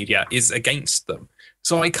traditional media, is against them.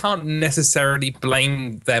 So I can't necessarily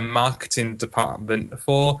blame their marketing department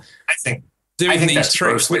for doing these that's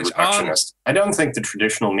tricks, grossly which reductionist. I don't think the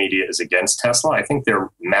traditional media is against Tesla. I think they're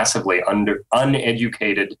massively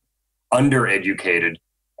uneducated, undereducated,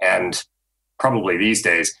 and probably these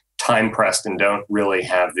days time-pressed and don't really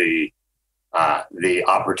have the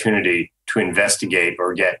opportunity to investigate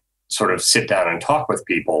or sort of sit down and talk with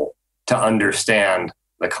people to understand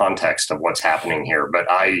the context of what's happening here. But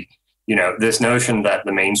this notion that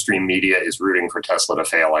the mainstream media is rooting for Tesla to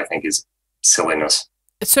fail, I think is silliness.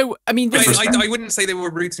 So, I mean, I wouldn't say they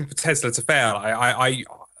were rooting for Tesla to fail.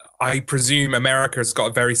 I presume America's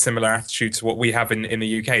got a very similar attitude to what we have in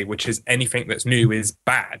the UK, which is anything that's new is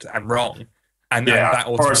bad and wrong. And that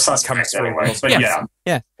ultimately comes through. Anyway. But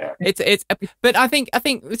yeah. But I think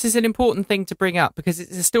this is an important thing to bring up, because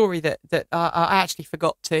it's a story that I actually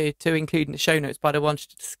forgot to include in the show notes, but I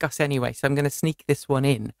wanted to discuss anyway. So I'm going to sneak this one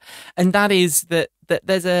in, and that is that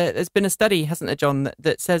there's been a study, hasn't there, John,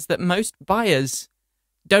 that says that most buyers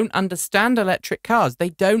don't understand electric cars.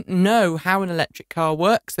 They don't know how an electric car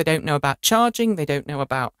works. They don't know about charging. They don't know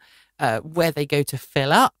about where they go to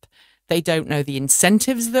fill up. They don't know the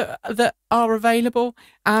incentives that are available.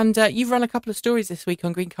 And you've run a couple of stories this week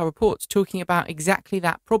on Green Car Reports talking about exactly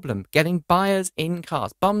that problem, getting buyers in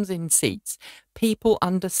cars, bums in seats, people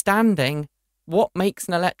understanding what makes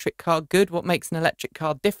an electric car good, what makes an electric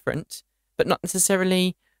car different, but not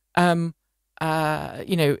necessarily, in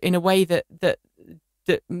a way that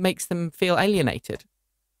makes them feel alienated.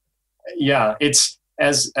 Yeah, it's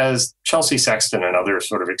as Chelsea Sexton and other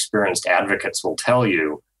sort of experienced advocates will tell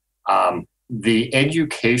you, the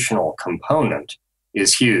educational component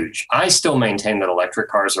is huge. I still maintain that electric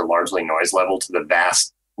cars are largely noise level to the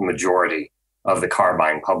vast majority of the car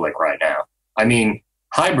buying public right now. I mean,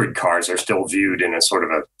 hybrid cars are still viewed in a sort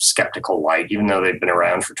of a skeptical light, even though they've been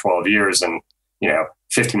around for 12 years and,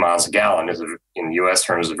 50 miles a gallon is, in US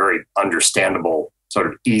terms, a very understandable, sort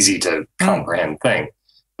of easy to comprehend thing.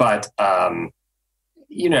 But, in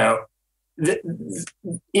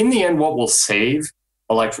the end, what will save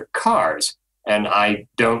electric cars, and I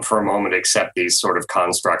don't for a moment accept these sort of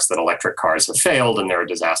constructs that electric cars have failed and they're a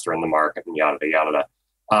disaster in the market and yada, yada,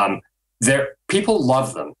 yada. People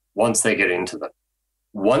love them once they get into them.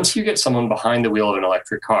 Once you get someone behind the wheel of an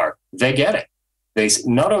electric car, they get it.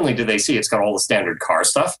 Not only do they see it's got all the standard car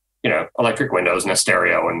stuff, electric windows and a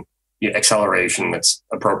stereo and acceleration that's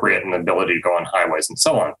appropriate and the ability to go on highways and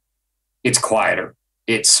so on. It's quieter,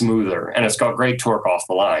 it's smoother, and it's got great torque off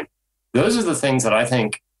the line. Those are the things that I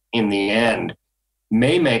think, in the end,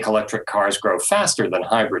 may make electric cars grow faster than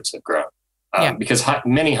hybrids have grown. Because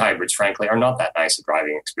many hybrids, frankly, are not that nice a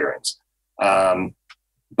driving experience.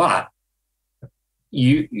 But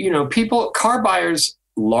car buyers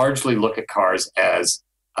largely look at cars as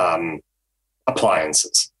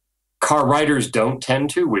appliances. Car writers don't tend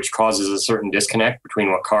to, which causes a certain disconnect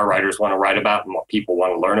between what car writers want to write about and what people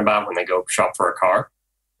want to learn about when they go shop for a car.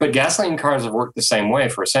 But gasoline cars have worked the same way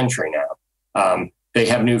for a century now. They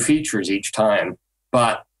have new features each time,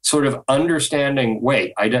 but sort of understanding,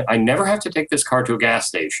 I never have to take this car to a gas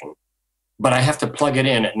station, but I have to plug it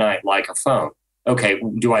in at night like a phone. Okay,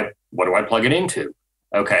 what do I plug it into?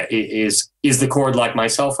 Okay, is the cord like my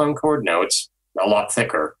cell phone cord? No, it's a lot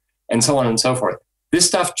thicker, and so on and so forth. This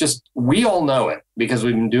stuff we all know it because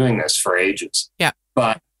we've been doing this for ages. Yeah.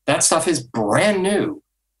 But that stuff is brand new.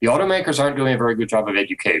 The automakers aren't doing a very good job of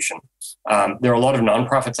education. There are a lot of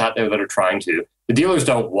nonprofits out there that are trying to. The dealers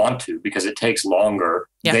don't want to because it takes longer.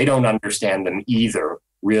 Yeah. They don't understand them either,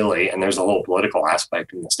 really. And there's a whole political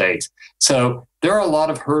aspect in the States. So there are a lot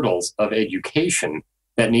of hurdles of education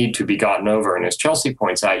that need to be gotten over. And as Chelsea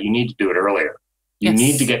points out, you need to do it earlier. You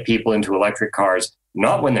need to get people into electric cars,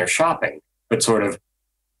 not when they're shopping, but sort of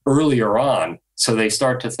earlier on. So they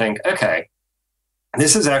start to think, okay,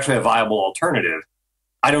 this is actually a viable alternative.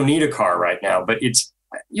 I don't need a car right now, but it's,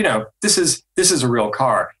 this is a real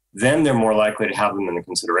car. Then they're more likely to have them in the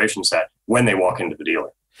consideration set when they walk into the dealer.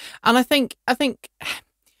 And I think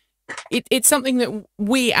it's something that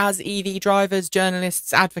we as EV drivers,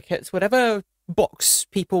 journalists, advocates, whatever box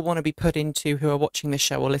people want to be put into who are watching this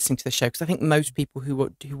show or listening to the show, because I think most people who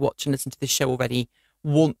watch and listen to this show already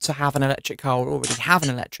want to have an electric car or already have an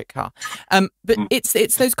electric car. But it's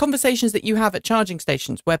those conversations that you have at charging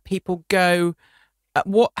stations where people go,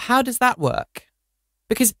 how does that work?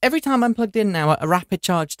 Because every time I'm plugged in now at a rapid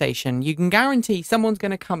charge station, you can guarantee someone's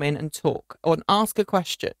going to come in and talk or ask a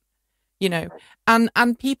question, you know,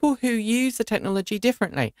 and people who use the technology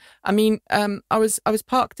differently. I mean, I was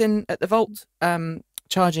parked in at the Volt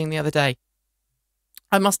charging the other day.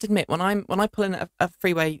 I must admit, when I pull in at a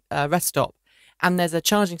freeway rest stop and there's a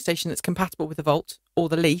charging station that's compatible with the Volt or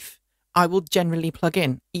the Leaf, I will generally plug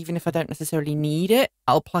in, even if I don't necessarily need it.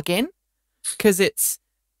 I'll plug in because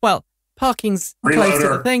parking's close to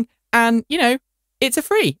the thing, and you know, it's a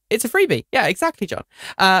freebie. Yeah, exactly, John.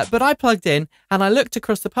 But I plugged in and I looked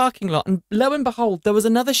across the parking lot, and lo and behold, there was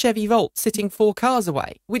another Chevy Volt sitting 4 cars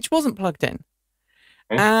away, which wasn't plugged in.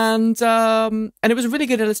 And it was a really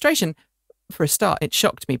good illustration. For a start, it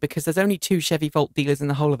shocked me because there's only 2 Chevy Volt dealers in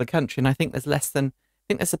the whole of the country, and I think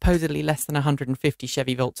there's supposedly less than 150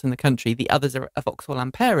 Chevy Volts in the country. The others are Vauxhall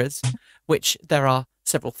Amperas, which there are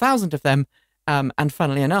several thousand of them. And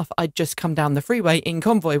funnily enough, I'd just come down the freeway in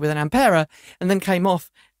convoy with an Ampera and then came off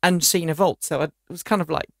and seen a Volt. So I was kind of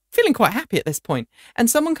like feeling quite happy at this point. And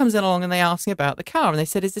someone comes in along and they ask me about the car and they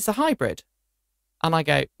said, "Is this a hybrid?" And I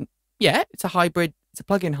go, "Yeah, it's a hybrid. It's a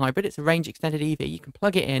plug-in hybrid. It's a range extended EV. You can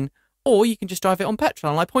plug it in or you can just drive it on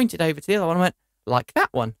petrol." And I pointed over to the other one and went, "Like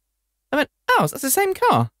that one?" I went, "Oh, so that's the same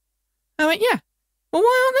car?" I went, "Yeah." "Well,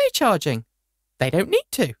 why aren't they charging?" "They don't need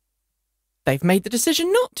to. They've made the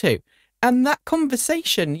decision not to." And that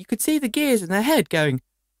conversation, you could see the gears in their head going,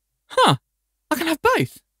 "Huh, I can have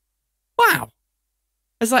both. Wow."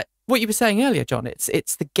 It's like what you were saying earlier, John.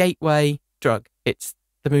 It's the gateway drug. It's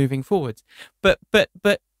the moving forwards. But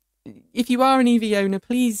if you are an EV owner,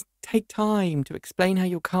 please take time to explain how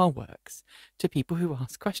your car works to people who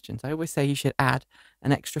ask questions. I always say you should add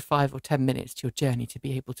an extra 5 or 10 minutes to your journey to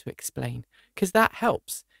be able to explain, because that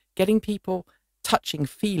helps. Getting people touching,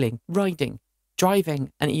 feeling, riding,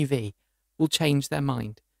 driving an EV will change their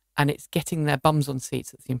mind, and it's getting their bums on seats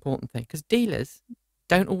that's the important thing, because dealers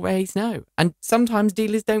don't always know, and sometimes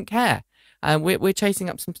dealers don't care. We're chasing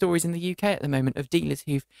up some stories in the UK at the moment of dealers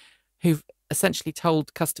who've essentially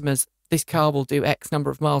told customers this car will do X number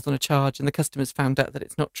of miles on a charge, and the customers found out that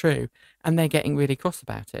it's not true, and they're getting really cross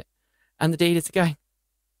about it, and the dealers are going,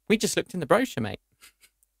 "We just looked in the brochure, mate."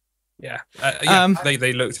 Yeah,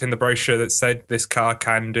 they looked in the brochure that said this car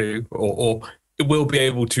can do or will be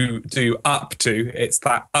able to do up to. It's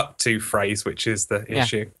that up to phrase which is the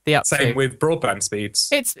issue. The up same to. with broadband speeds.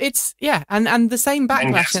 It's and the same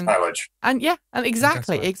backlash and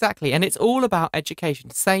exactly, and it's all about education.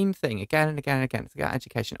 Same thing again and again and again. It's about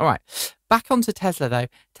education. All right, back onto Tesla though.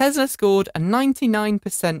 Tesla scored a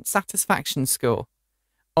 99% satisfaction score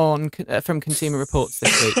on from Consumer Reports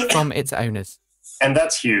this week from its owners. And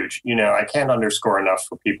that's huge. You know, I can't underscore enough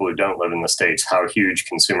for people who don't live in the States how huge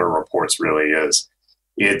Consumer Reports really is.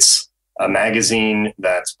 It's a magazine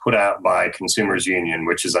that's put out by Consumers Union,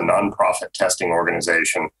 which is a nonprofit testing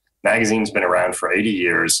organization. Magazine's been around for 80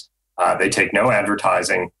 years. They take no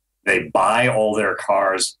advertising. They buy all their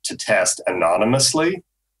cars to test anonymously.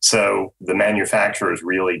 So the manufacturers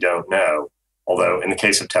really don't know. Although in the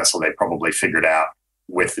case of Tesla, they probably figured out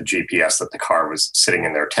with the GPS that the car was sitting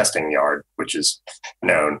in their testing yard, which is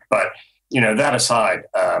known. But, you know, that aside,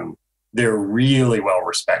 they're really well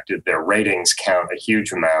respected. Their ratings count a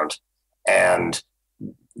huge amount. And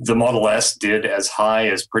the Model S did as high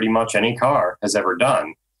as pretty much any car has ever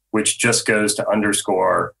done, which just goes to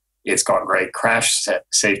underscore it's got great crash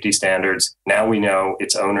safety standards. Now we know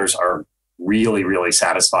its owners are really, really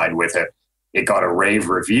satisfied with it. It got a rave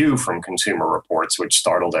review from Consumer Reports, which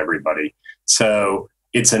startled everybody. So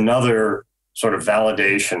it's another sort of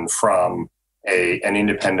validation from an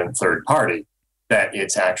independent third party that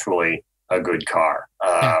it's actually a good car.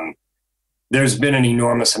 There's been an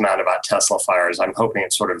enormous amount about Tesla fires. I'm hoping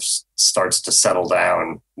it sort of starts to settle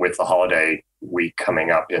down with the holiday week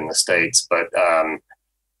coming up in the States. But,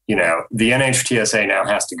 you know, the NHTSA now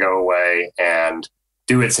has to go away and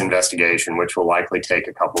do its investigation, which will likely take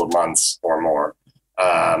a couple of months or more.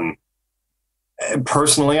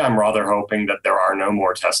 Personally, I'm rather hoping that there are no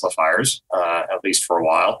more Tesla fires, at least for a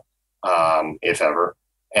while, if ever.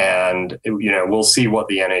 And, you know, we'll see what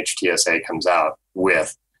the NHTSA comes out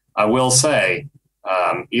with. I will say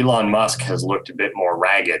Elon Musk has looked a bit more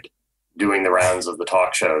ragged doing the rounds of the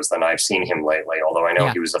talk shows than I've seen him lately, although I know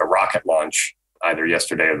he was at a rocket launch either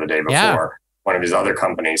yesterday or the day before, one of his other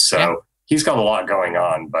companies. So he's got a lot going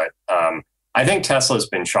on. But I think Tesla's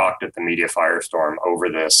been shocked at the media firestorm over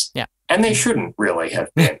this. And they shouldn't really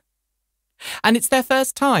have been. And it's their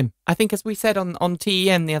first time. I think, as we said on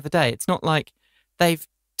TEN the other day, it's not like they've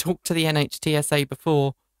talked to the NHTSA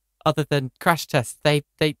before, other than crash tests.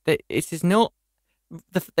 It's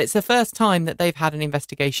the first time that they've had an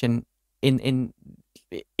investigation in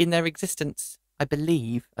their existence, I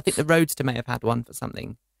believe. I think the Roadster may have had one for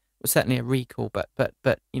something. It was certainly a recall, but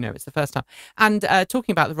it's the first time. And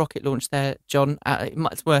talking about the rocket launch there, John,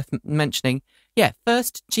 it's worth mentioning. Yeah,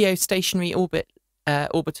 first geostationary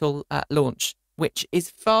orbital launch, which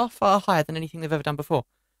is far, far higher than anything they've ever done before.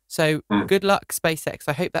 So good luck, SpaceX.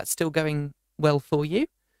 I hope that's still going well for you,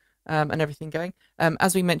 and everything going.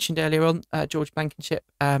 As we mentioned earlier on, George Blankenship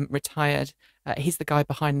retired. He's the guy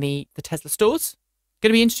behind the Tesla stores.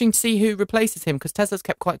 Going to be interesting to see who replaces him, because Tesla's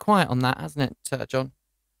kept quite quiet on that, hasn't it, John?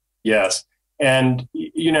 Yes. And,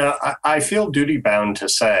 I feel duty-bound to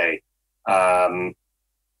say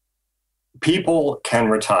people can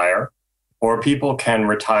retire, or people can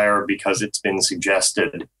retire because it's been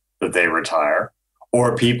suggested that they retire,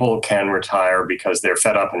 or people can retire because they're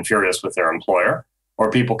fed up and furious with their employer, or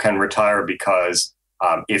people can retire because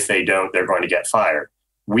if they don't, they're going to get fired.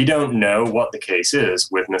 We don't know what the case is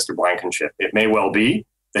with Mr. Blankenship. It may well be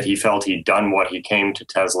that he felt he'd done what he came to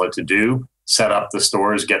Tesla to do, set up the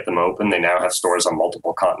stores, get them open. They now have stores on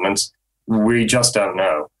multiple continents. We just don't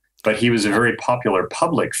know. But he was a very popular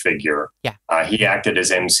public figure. Yeah. He acted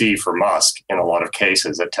as MC for Musk in a lot of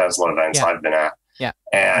cases at Tesla events I've been at. Yeah.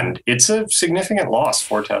 And it's a significant loss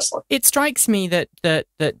for Tesla. It strikes me that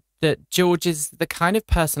George is the kind of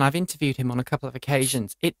person, I've interviewed him on a couple of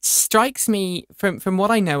occasions. It strikes me from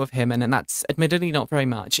what I know of him, and that's admittedly not very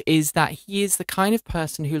much, is that he is the kind of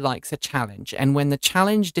person who likes a challenge. And when the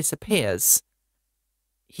challenge disappears,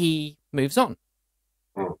 he moves on.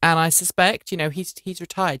 And I suspect, he's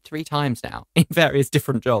retired 3 times now in various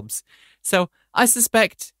different jobs. So I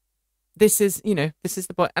suspect this is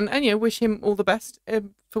the point. And wish him all the best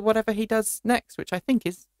for whatever he does next, which I think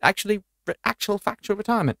is actual factual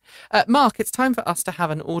retirement. Mark, it's time for us to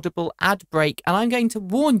have an audible ad break, and I'm going to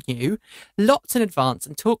warn you lots in advance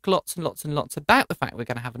and talk lots and lots and lots about the fact we're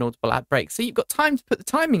going to have an audible ad break, so you've got time to put the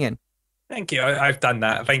timing in. Thank you. I've done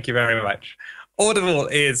that. Thank you very much. Audible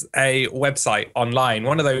is a website online,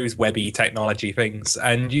 one of those webby technology things,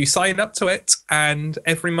 and you sign up to it, and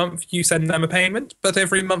every month you send them a payment, but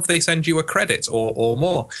every month they send you a credit or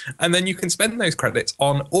more, and then you can spend those credits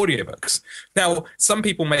on audiobooks. Now, some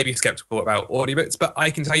people may be skeptical about audiobooks, but I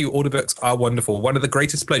can tell you audiobooks are wonderful. One of the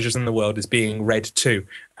greatest pleasures in the world is being read to,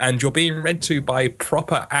 and you're being read to by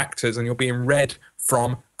proper actors, and you're being read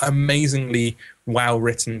from amazingly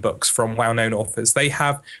well-written books from well-known authors. They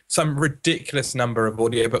have some ridiculous number of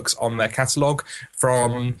audiobooks on their catalogue,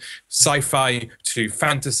 from sci-fi to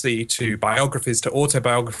fantasy to biographies to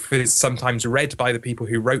autobiographies, sometimes read by the people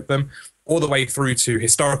who wrote them, all the way through to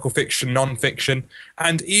historical fiction, non-fiction,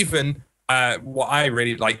 and even what I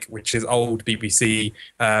really like, which is old BBC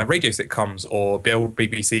radio sitcoms or old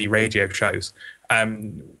BBC radio shows.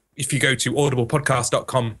 If you go to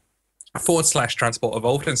audiblepodcast.com/Transport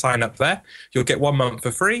Evolved and sign up there, you'll get 1 month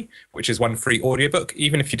for free, which is 1 free audiobook.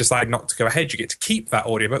 Even if you decide not to go ahead, you get to keep that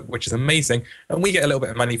audiobook, which is amazing, and we get a little bit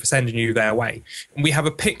of money for sending you their way. And we have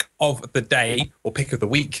a pick of the day or pick of the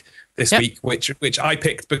week this week, which I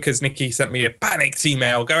picked because Nikki sent me a panicked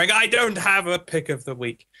email going, I don't have a pick of the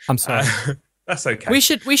week. I'm sorry. That's okay. We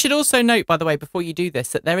should also note, by the way, before you do this,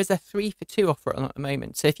 that there is a 3 for 2 offer at the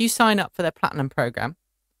moment. So if you sign up for their platinum program,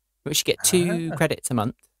 which you get 2 credits a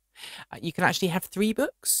month, you can actually have 3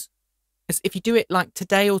 books. If you do it like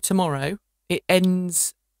today or tomorrow, it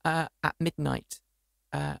ends at midnight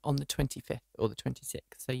on the 25th or the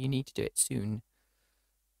 26th. So you need to do it soon.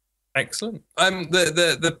 Excellent.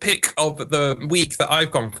 The pick of the week that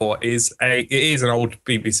I've gone for is an old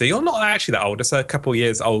BBC, or not actually that old, it's a couple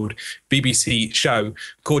years old BBC show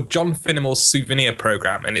called John Finnemore's Souvenir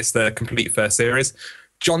Programme, and it's the complete first series.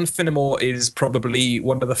 John Finnemore is probably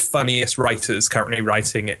one of the funniest writers currently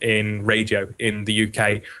writing in radio in the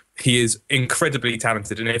UK. He is incredibly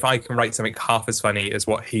talented, and if I can write something half as funny as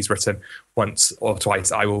what he's written once or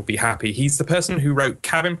twice, I will be happy. He's the person who wrote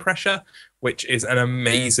Cabin Pressure, which is an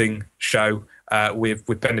amazing show with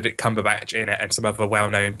Benedict Cumberbatch in it and some other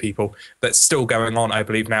well-known people that's still going on, I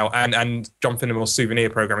believe, now. And John Finnemore's Souvenir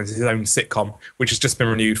Programme is his own sitcom, which has just been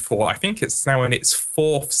renewed for, I think it's now in its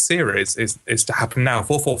 4th series is to happen now.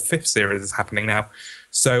 4th or 5th series is happening now.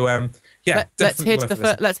 So, let's hear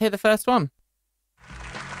the first one.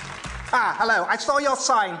 Ah, hello. I saw your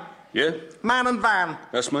sign. Yeah? Man and van.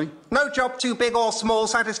 That's me. No job too big or small,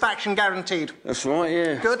 satisfaction guaranteed. That's right,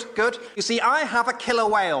 yeah. Good, good. You see, I have a killer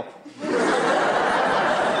whale.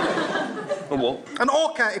 A what? An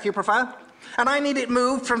orca, if you prefer. And I need it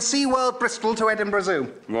moved from SeaWorld Bristol to Edinburgh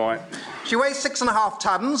Zoo. Right. She weighs 6.5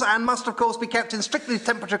 tons and must, of course, be kept in strictly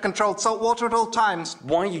temperature-controlled salt water at all times.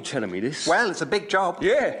 Why are you telling me this? Well, it's a big job.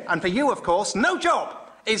 Yeah. And for you, of course, no job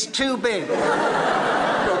is too big.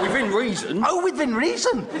 Well, within reason. Oh, within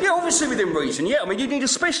reason? Yeah, obviously within reason, yeah. I mean, you need a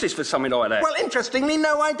specialist for something like that. Well, interestingly,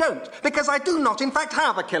 no, I don't. Because I do not, in fact,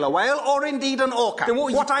 have a killer whale or indeed an orca. Then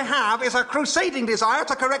what I have is a crusading desire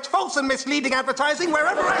to correct false and misleading advertising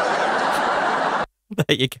wherever I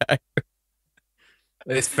There you go.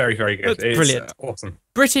 It's very, very good. That's It's brilliant. Awesome.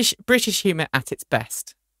 British humour at its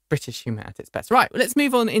best. British humour at its best. Right, well, let's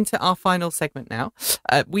move on into our final segment now.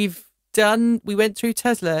 We went through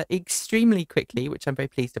Tesla extremely quickly, which I'm very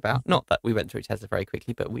pleased about. Not that we went through Tesla very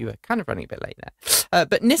quickly, but we were kind of running a bit late there.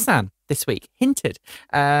 But Nissan this week hinted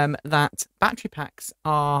that battery packs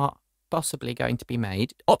are possibly going to be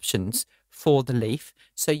made options for the Leaf,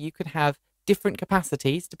 so you could have different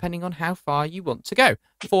capacities depending on how far you want to go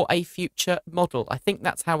for a future model. I think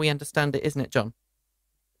that's how we understand it, isn't it, John?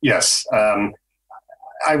 Yes.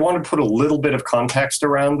 I want to put a little bit of context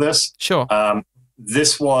around this. Sure.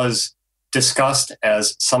 This was discussed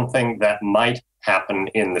as something that might happen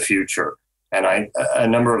in the future. And a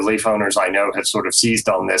number of Leaf owners I know have sort of seized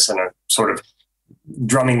on this and are sort of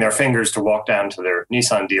drumming their fingers to walk down to their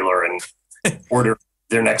Nissan dealer and order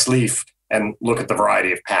their next Leaf and look at the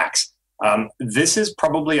variety of packs. This is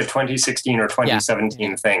probably a 2016 or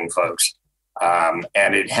 2017 thing, folks.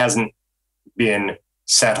 And it hasn't been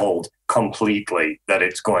settled completely that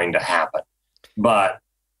it's going to happen. But,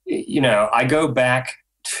 you know, I go back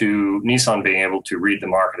to Nissan being able to read the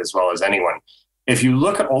market as well as anyone. If you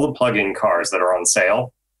look at all the plug-in cars that are on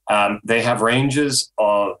sale, they have ranges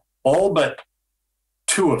of all but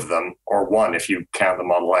two of them, or one if you count the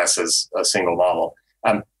Model S as a single model,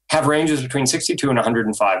 have ranges between 62 and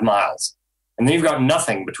 105 miles. And then you've got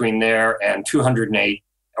nothing between there and 208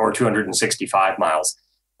 or 265 miles.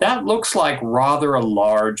 That looks like rather a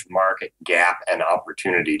large market gap and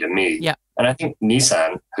opportunity to me. Yeah. And I think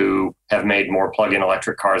Nissan, who have made more plug-in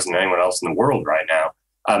electric cars than anyone else in the world right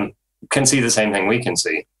now, can see the same thing we can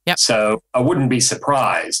see. Yep. So I wouldn't be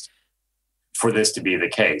surprised for this to be the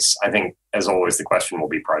case. I think, as always, the question will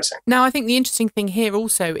be pricing. Now, I think the interesting thing here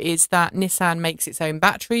also is that Nissan makes its own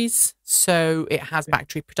batteries, so it has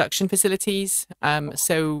battery production facilities,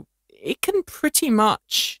 so it can pretty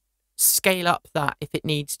much scale up that if it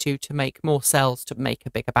needs to make more cells to make a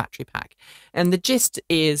bigger battery pack. And the gist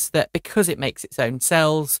is that because it makes its own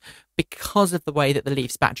cells, because of the way that the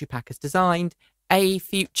Leaf's battery pack is designed, a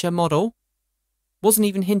future model wasn't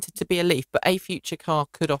even hinted to be a Leaf, but a future car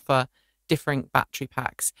could offer different battery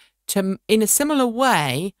packs in a similar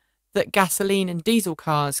way that gasoline and diesel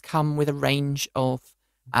cars come with a range of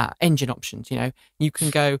engine options. You know, you can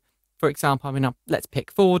go, for example, I mean, let's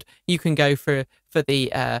pick Ford. You can go for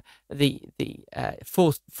the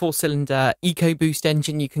four-cylinder EcoBoost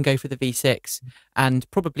engine. You can go for the V6, and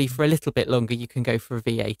probably for a little bit longer, you can go for a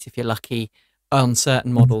V8 if you're lucky on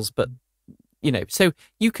certain models. But you know, so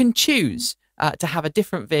you can choose to have a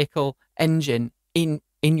different vehicle engine in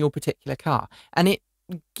your particular car, and it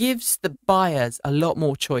gives the buyers a lot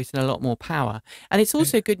more choice and a lot more power. And it's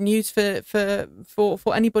also good news for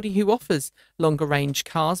anybody who offers longer range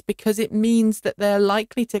cars, because it means that they're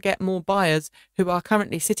likely to get more buyers who are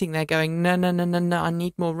currently sitting there going, no, I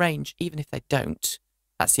need more range, even if they don't.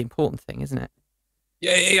 That's the important thing, isn't it?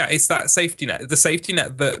 Yeah, it's that safety net. The safety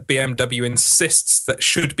net that BMW insists that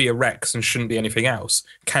should be a Rex and shouldn't be anything else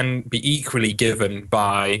can be equally given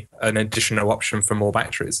by an additional option for more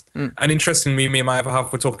batteries. And interestingly, me and my other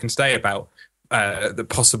half were talking today about the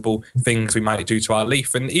possible things we might do to our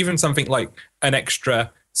Leaf, and even something like an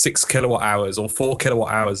extra 6 kilowatt hours or 4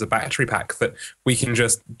 kilowatt hours of battery pack that we can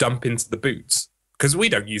just dump into the boots, because we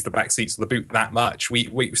don't use the back seats of the boot that much.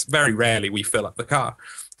 We very rarely we fill up the car,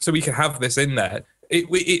 so we can have this in there.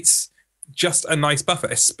 It's just a nice buffer,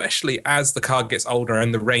 especially as the car gets older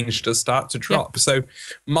and the range does start to drop. Yeah. So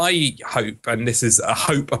my hope, and this is a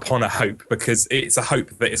hope upon a hope, because it's a hope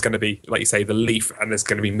that it's going to be, like you say, the Leaf, and there's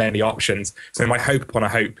going to be many options. So my hope upon a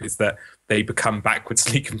hope is that they become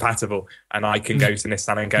backwardly compatible, and I can go to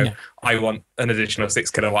Nissan and go, I want an additional 6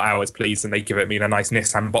 kilowatt hours, please. And they give it me in a nice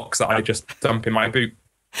Nissan box that I just dump in my boot.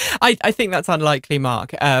 I think that's unlikely,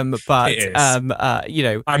 Mark. But you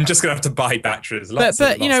know, I'm just gonna have to buy batteries.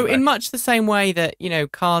 But you know, in much the same way that, you know,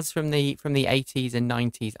 cars from the 80s and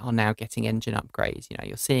 90s are now getting engine upgrades. You know,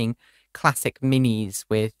 you're seeing classic Minis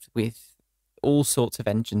with all sorts of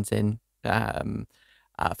engines in,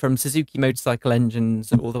 from Suzuki motorcycle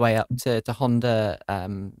engines all the way up to Honda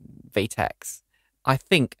VTECs. I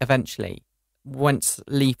think eventually once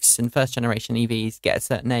Leafs and first generation EVs get a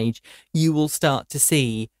certain age, you will start to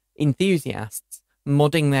see enthusiasts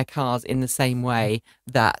modding their cars in the same way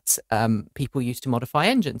that people used to modify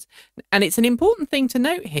engines. And it's an important thing to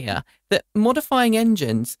note here that modifying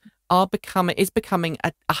engines is becoming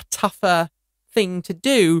a tougher thing to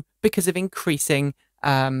do because of increasing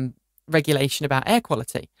regulation about air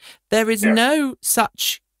quality. There is no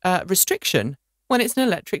such restriction when it's an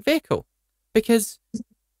electric vehicle, because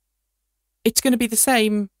it's going to be the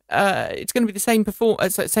same. It's going to be the same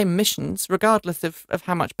emissions, regardless of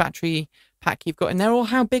how much battery pack you've got in there or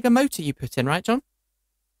how big a motor you put in, right, John?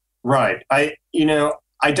 Right. I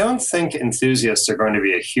don't think enthusiasts are going to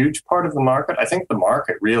be a huge part of the market. I think the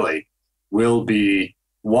market really will be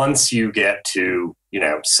once you get to,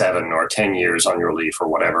 7 or 10 years on your Leaf or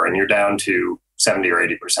whatever, and you're down to 70 or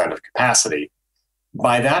 80% of capacity.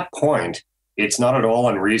 By that point, it's not at all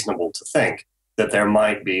unreasonable to think that there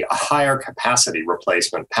might be a higher capacity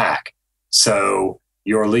replacement pack. So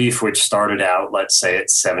your Leaf, which started out, let's say, at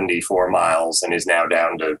 74 miles and is now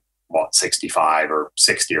down to, 65 or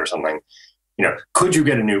 60 or something, could you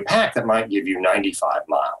get a new pack that might give you 95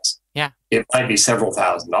 miles? Yeah. It might be several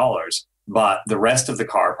 $1,000s, but the rest of the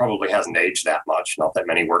car probably hasn't aged that much, not that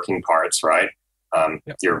many working parts, right?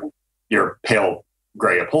 Your pale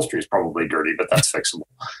gray upholstery is probably dirty, but that's fixable.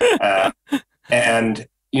 And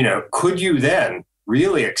could you then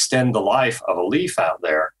really extend the life of a Leaf out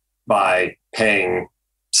there by paying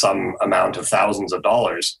some amount of thousands of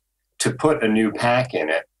dollars to put a new pack in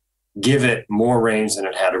it, give it more range than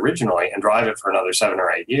it had originally, and drive it for another 7 or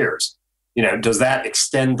 8 years? Does that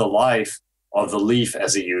extend the life of the Leaf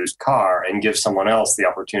as a used car and give someone else the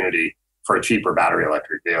opportunity for a cheaper battery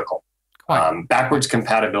electric vehicle? Backwards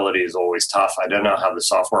compatibility is always tough. I don't know how the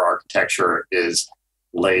software architecture is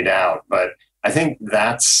laid out, but I think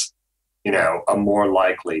that's, a more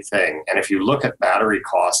likely thing. And if you look at battery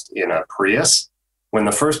cost in a Prius, when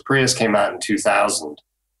the first Prius came out in 2000,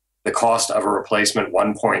 the cost of a replacement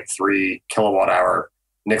 1.3 kilowatt hour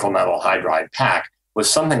nickel metal hydride pack was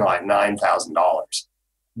something like $9,000.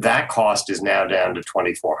 That cost is now down to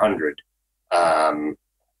 $2,400.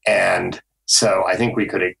 And so I think we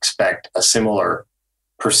could expect a similar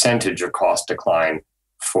percentage of cost decline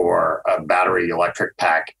for a battery electric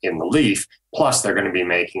pack in the Leaf. Plus, they're going to be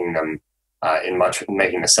making them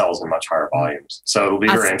making the cells in much higher volumes. So it'll be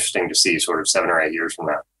very interesting to see sort of 7 or 8 years from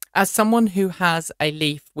now. As someone who has a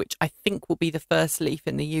Leaf, which I think will be the first Leaf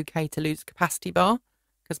in the UK to lose a capacity bar,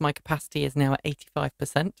 because my capacity is now at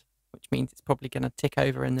 85%, which means it's probably going to tick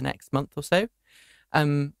over in the next month or so.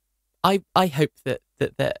 I hope that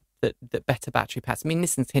better battery packs. I mean,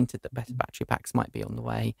 Nissan's hinted that better battery packs might be on the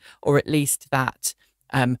way, or at least that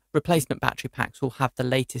replacement battery packs will have the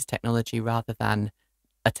latest technology rather than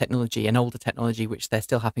an older technology, which they're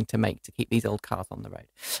still having to make to keep these old cars on the road.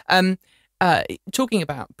 Talking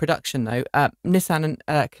about production, though, Nissan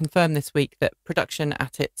confirmed this week that production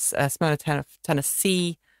at its Smyrna,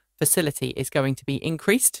 Tennessee facility is going to be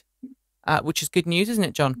increased, which is good news, isn't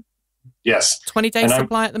it, John? Yes. 20 days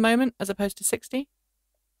supply at the moment as opposed to 60?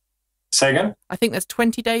 Say again? I think there's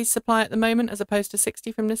 20 days supply at the moment as opposed to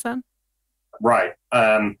 60 from Nissan. Right.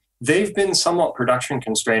 They've been somewhat production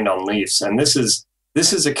constrained on Leafs, and this is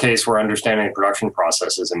a case where understanding the production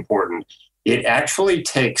process is important. It actually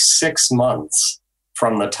takes 6 months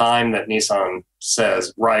from the time that Nissan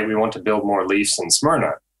says, right, we want to build more Leafs in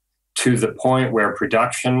Smyrna, to the point where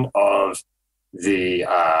production of the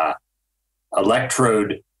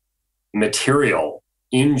electrode material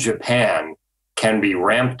in Japan can be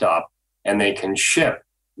ramped up, and they can ship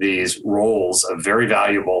these rolls of very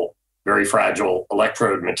valuable, very fragile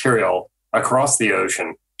electrode material across the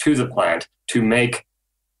ocean to the plant to make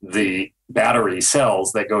the battery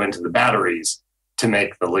cells that go into the batteries to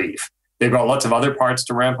make the Leaf. They've got lots of other parts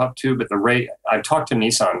to ramp up to, but the rate, I've talked to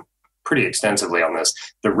Nissan pretty extensively on this,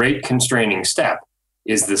 the rate constraining step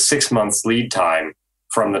is the 6 months lead time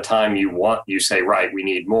from the time you say, right, we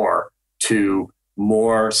need more, to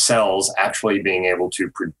more cells actually being able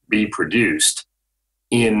to be produced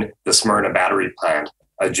in the Smyrna battery plant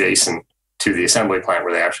adjacent to the assembly plant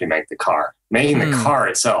where they actually make the car. Making the car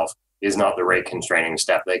itself is not the rate constraining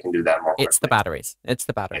step. They can do that more quickly. It's the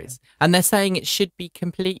batteries. Yeah. And they're saying it should be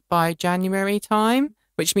complete by January time,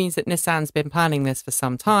 which means that Nissan's been planning this for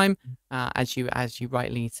some time. As you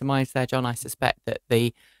rightly surmised there, John, I suspect that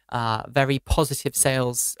the very positive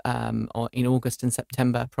sales in August and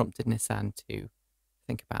September prompted Nissan to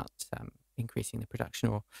think about increasing the production,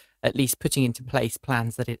 or at least putting into place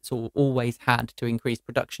plans that it's always had to increase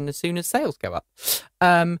production as soon as sales go up.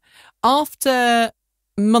 After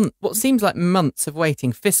what seems like months of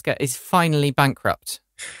waiting, Fisker is finally bankrupt.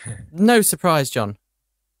 No surprise, John.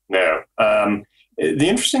 No. The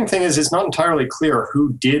interesting thing is it's not entirely clear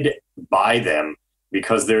who did buy them,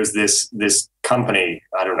 because there's this company,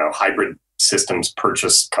 I don't know, Hybrid Systems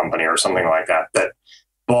Purchase Company or something like that, that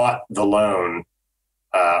bought the loan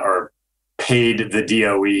or paid the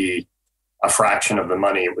DOE a fraction of the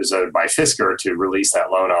money it was owed by Fisker to release that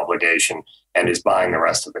loan obligation, and is buying the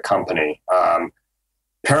rest of the company.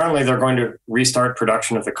 Apparently, they're going to restart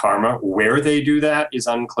production of the Karma. Where they do that is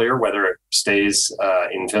unclear, whether it stays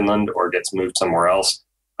in Finland or gets moved somewhere else.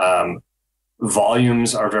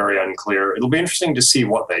 Volumes are very unclear. It'll be interesting to see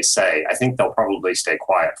what they say. I think they'll probably stay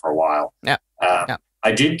quiet for a while. Yeah.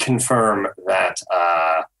 I did confirm that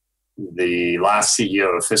the last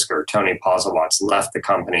CEO of Fisker, Tony Posawatz, left the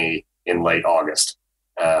company in late August.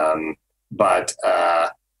 But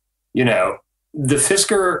the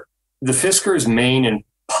Fisker's main and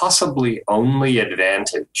possibly only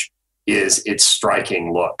advantage is its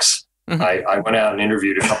striking looks. Mm-hmm. I went out and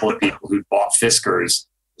interviewed a couple of people who'd bought Fiskers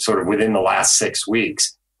sort of within the last 6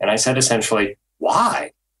 weeks. And I said, essentially,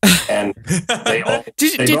 why? And they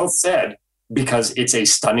both said, because it's a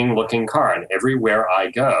stunning looking car. And everywhere I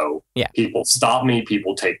go, people stop me,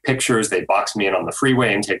 people take pictures, they box me in on the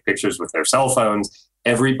freeway and take pictures with their cell phones.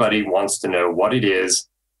 Everybody wants to know what it is.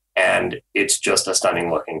 And it's just a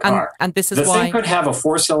stunning looking car. And this is the why thing could have a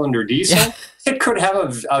 4-cylinder diesel. Yeah. It could have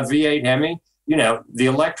a V8 Hemi. The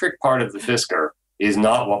electric part of the Fisker is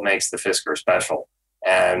not what makes the Fisker special.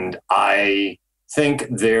 And I think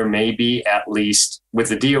there may be, at least with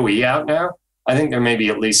the DOE out now, I think there may be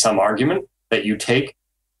at least some argument that you take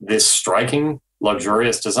this striking,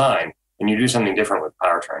 luxurious design and you do something different with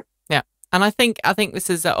powertrain. Yeah. And I think this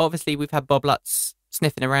is obviously we've had Bob Lutz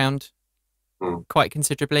sniffing around quite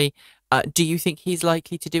considerably. Do you think he's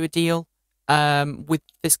likely to do a deal with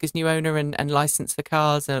Fisker's new owner and license the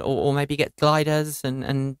cars, or maybe get gliders,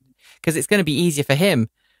 and because it's going to be easier for him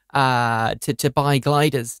to buy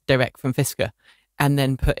gliders direct from Fisker and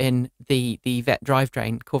then put in the Corvette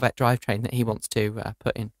drivetrain that he wants to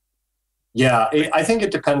put in? Yeah, I think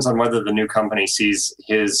it depends on whether the new company sees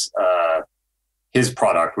his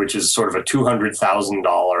product, which is sort of a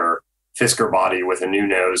 $200,000 Fisker body with a new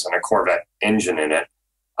nose and a Corvette engine in it,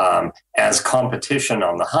 as competition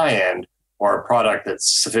on the high end, or a product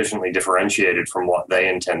that's sufficiently differentiated from what they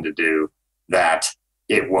intend to do that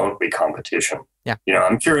it won't be competition. Yeah.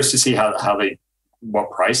 I'm curious to see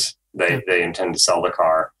what price they intend to sell the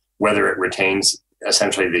car, whether it retains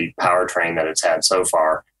essentially the powertrain that it's had so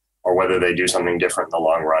far, or whether they do something different in the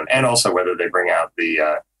long run, and also whether they bring out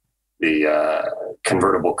the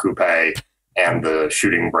convertible coupe and the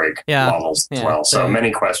shooting brake models as well. So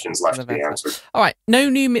many questions left to be answered. All right. No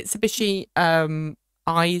new Mitsubishi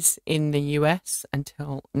eyes in the US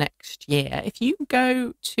until next year. If you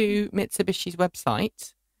go to Mitsubishi's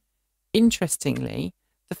website, interestingly,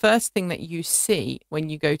 the first thing that you see when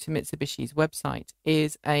you go to Mitsubishi's website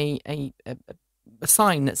is a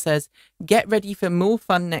sign that says, "Get ready for more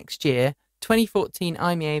fun next year. 2014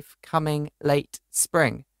 i-MiEV coming late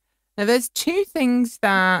spring." Now, there's two things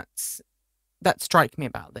that strike me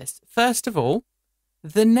about this. First of all,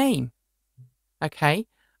 the name. Okay.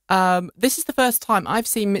 This is the first time I've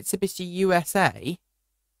seen Mitsubishi USA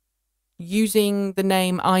using the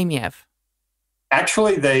name i-MiEV.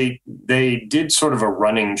 Actually, they did sort of a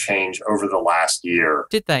running change over the last year.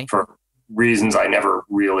 Did they? For reasons I never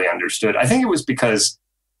really understood. I think it was because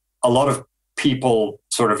a lot of people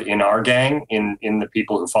sort of in our gang, in the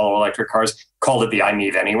people who follow electric cars, called it the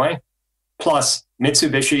i-MiEV anyway. Plus,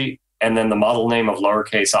 Mitsubishi and then the model name of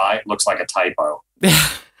lowercase I looks like a typo.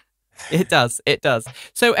 It does.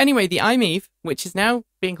 So anyway, the i-MiEV, which is now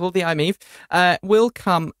being called the i-MiEV, will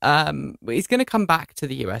come. It's going to come back to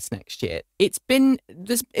the US next year. There's been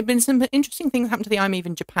some interesting things happen to the i-MiEV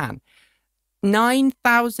in Japan.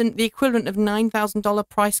 $9,000, the equivalent of $9,000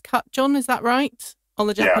 price cut. John, is that right? On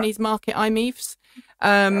the Japanese market i-MiEVs.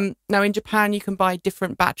 Now in Japan, you can buy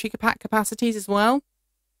different battery pack capacities as well.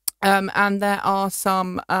 And there are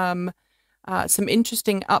some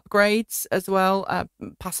interesting upgrades as well,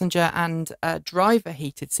 passenger and driver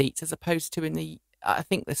heated seats, as opposed to I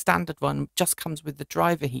think the standard one just comes with the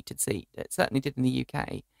driver heated seat. It certainly did in the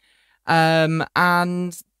UK.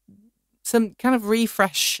 And some kind of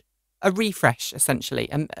refresh essentially.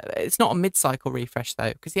 And it's not a mid-cycle refresh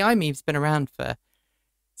though, because the i-MiEV's been around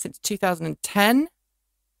since 2010.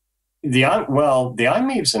 The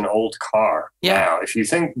i-MiEV's an old car now. If you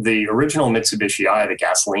think the original Mitsubishi i, the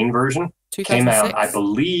gasoline version, came out, I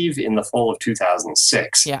believe, in the fall of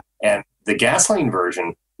 2006. Yeah. And the gasoline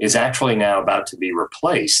version is actually now about to be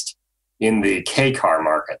replaced in the K car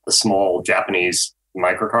market, the small Japanese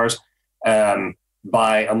microcars,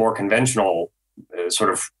 by a more conventional sort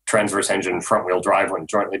of transverse engine front wheel drive one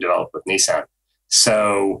jointly developed with Nissan.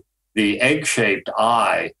 So the egg-shaped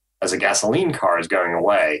eye as a gasoline car is going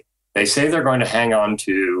away. They say they're going to hang on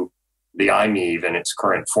to the iMeave in its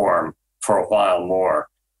current form for a while more.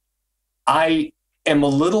 I am a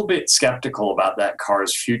little bit skeptical about that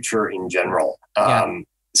car's future in general.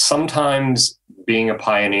 Sometimes being a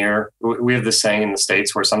pioneer, we have this saying in the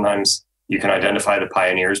States where sometimes you can identify the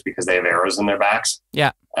pioneers because they have arrows in their backs.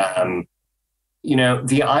 Yeah. You know,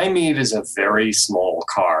 the iMeave is a very small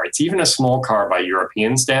car. It's even a small car by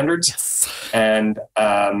European standards. Yes. And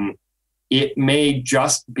it may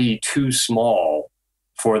just be too small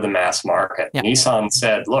for the mass market. Yeah. Nissan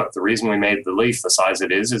said, look, the reason we made the Leaf the size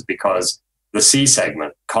it is because the C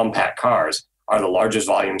segment, compact cars, are the largest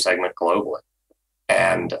volume segment globally.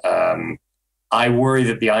 And I worry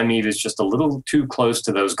that the iMeave is just a little too close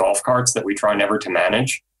to those golf carts that we try never to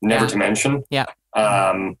mention,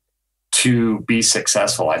 to be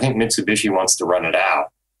successful. I think Mitsubishi wants to run it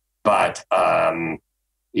out, but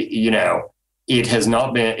you know,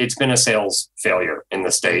 it's been a sales failure in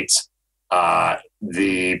the States.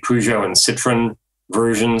 The Peugeot and Citroën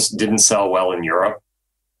versions didn't sell well in Europe.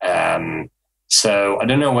 So I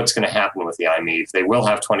don't know what's going to happen with the iMeave. They will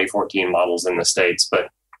have 2014 models in the States, but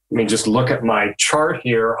I mean, just look at my chart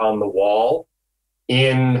here on the wall.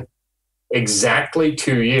 In exactly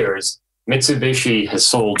 2 years, Mitsubishi has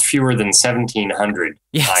sold fewer than 1,700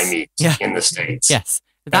 iMeaves in the States. Yes,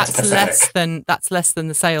 that's less than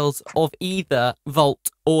the sales of either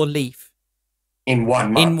Volt or Leaf. In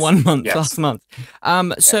 1 month. In 1 month, last month.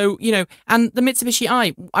 So, you know, and the Mitsubishi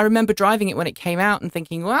I remember driving it when it came out and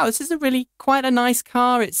thinking, wow, this is quite a nice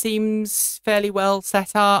car. It seems fairly well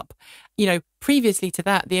set up. You know, previously to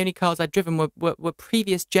that, the only cars I'd driven were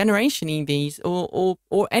previous generation EVs or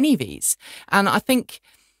NEVs. And I think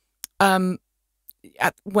when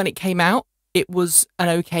it came out, it was an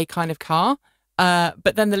okay kind of car.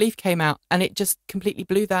 But then the Leaf came out and it just completely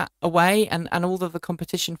blew that away. And all of the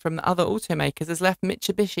competition from the other automakers has left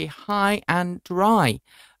Mitsubishi high and dry,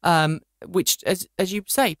 which, as you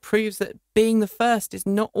say, proves that being the first is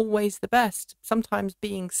not always the best. Sometimes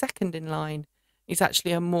being second in line is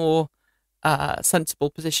actually a more sensible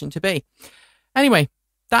position to be. Anyway,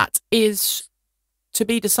 that is to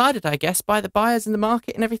be decided, I guess, by the buyers in the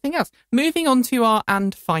market and everything else. Moving on to our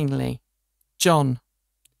and finally, John.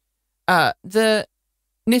 The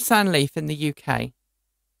Nissan Leaf in the UK,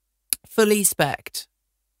 fully spec'd,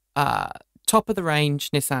 top of the range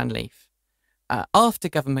Nissan Leaf, after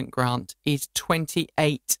government grant is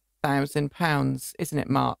 £28,000, isn't it,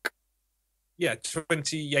 Mark? Yeah,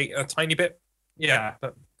 28, a tiny bit. Yeah.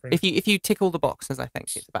 If you tick all the boxes, I think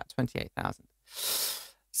it's about 28,000.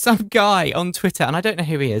 Some guy on Twitter, and I don't know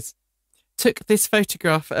who he is, took this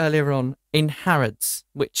photograph earlier on in Harrods,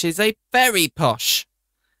 which is a very posh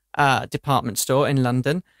department store in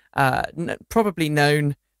London, probably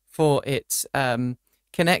known for its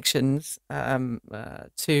connections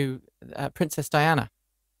to Princess Diana.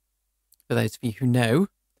 For those of you who know,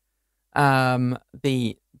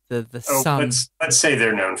 the son. Let's say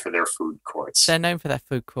they're known for their food courts. They're known for their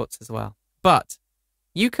food courts as well. But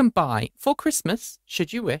you can buy for Christmas,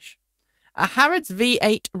 should you wish, a Harrods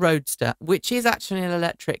V8 Roadster, which is actually an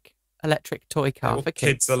electric toy car for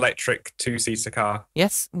kids. Electric 2-seater car.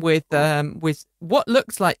 Yes, with what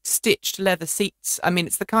looks like stitched leather seats. I mean,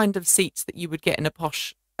 it's the kind of seats that you would get in a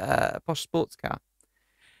posh sports car.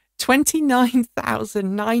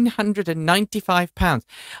 £29,995.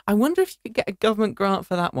 I wonder if you could get a government grant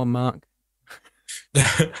for that one, Mark.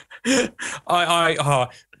 I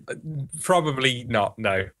probably not,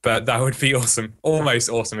 no, but that would be awesome. Almost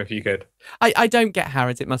awesome if you could. I don't get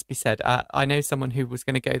Harrods, it must be said. I know someone who was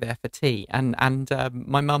going to go there for tea, and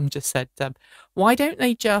my mum just said, why don't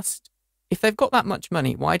they just, if they've got that much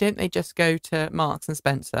money, why don't they just go to Marks and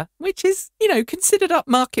Spencer, which is, you know, considered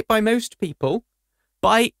upmarket by most people,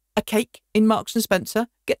 buy a cake in Marks and Spencer,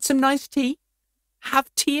 get some nice tea,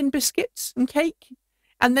 have tea and biscuits and cake,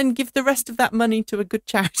 and then give the rest of that money to a good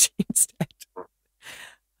charity instead.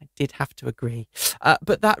 I did have to agree.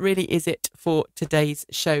 But that really is it for today's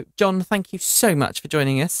show. John, thank you so much for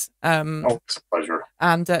joining us. It's a pleasure.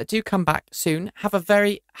 And do come back soon. Have a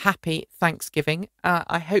very happy Thanksgiving.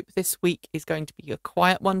 I hope this week is going to be a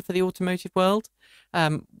quiet one for the automotive world.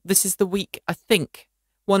 This is the week, I think,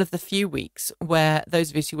 one of the few weeks where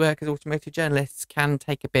those of us who work as automotive journalists can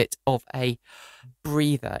take a bit of a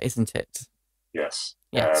breather, isn't it? Yes.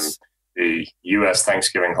 Yes. The U.S.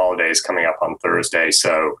 Thanksgiving holiday is coming up on Thursday,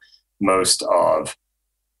 so most of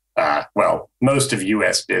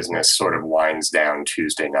U.S. business sort of winds down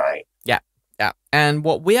Tuesday night. Yeah. Yeah. And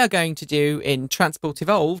what we are going to do in Transport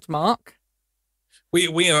Evolved, Mark.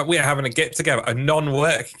 We are having a get together, a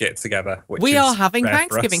non-work get together. We are having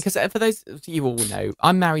Thanksgiving because for those you all know,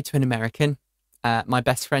 I'm married to an American. My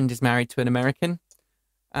best friend is married to an American,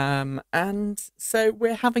 and so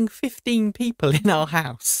we're having 15 people in our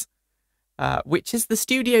house, which is the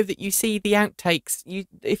studio that you see the outtakes.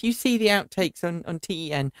 If you see the outtakes on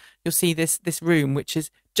TEN, you'll see this room, which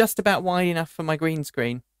is just about wide enough for my green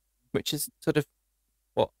screen, which is sort of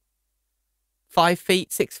 5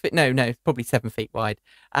 feet, 6 feet, no, probably 7 feet wide.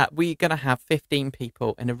 We're going to have 15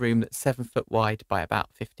 people in a room that's 7 foot wide by about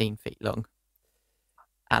 15 feet long.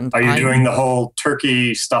 And are you doing the whole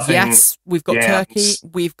turkey stuffing? Yes, we've got yams, turkey.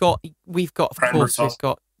 We've got of course, we've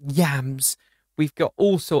got yams. We've got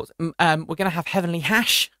all sorts. We're going to have heavenly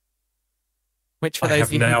hash. Which for I those have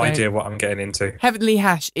of you no who idea don't, what I'm getting into. Heavenly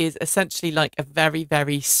hash is essentially like a very,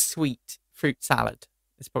 very sweet fruit salad.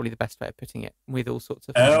 It's probably the best way of putting it, with all sorts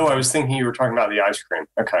of. Oh, I was thinking you were talking about the ice cream.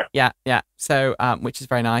 Okay. Yeah. So, which is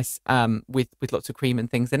very nice. With lots of cream and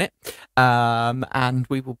things in it. And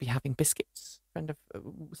we will be having biscuits.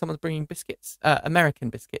 Someone's bringing biscuits,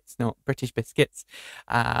 American biscuits, not British biscuits.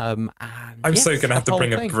 And I'm so going to have to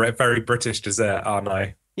bring a very British dessert, aren't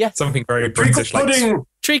I? Yes. Something very British, like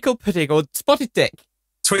treacle pudding or spotted dick.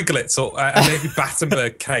 Twiglets or maybe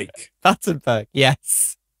Battenberg cake. Battenberg,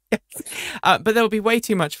 yes. But there will be way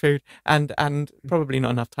too much food and probably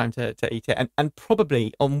not enough time to eat it. And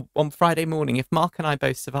probably on Friday morning, if Mark and I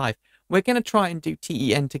both survive, we're going to try and do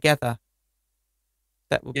TEN together.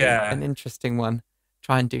 That will be an interesting one.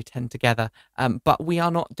 Try and do 10 together. But we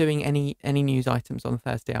are not doing any news items on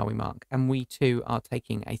Thursday, are we, Mark? And we too are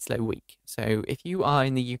taking a slow week. So if you are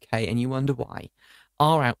in the UK and you wonder why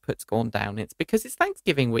our output's gone down, it's because it's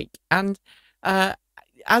Thanksgiving week. And as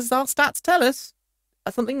our stats tell us,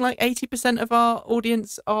 something like 80% of our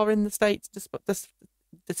audience are in the States,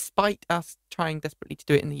 despite us trying desperately to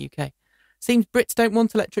do it in the UK. Seems Brits don't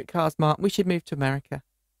want electric cars, Mark. We should move to America.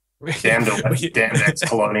 Damned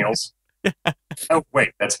ex-colonials. Oh,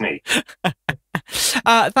 wait, that's me.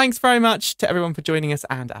 Thanks very much to everyone for joining us.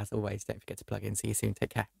 And as always, don't forget to plug in. See you soon.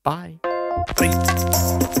 Take care. Bye.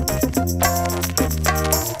 Bye.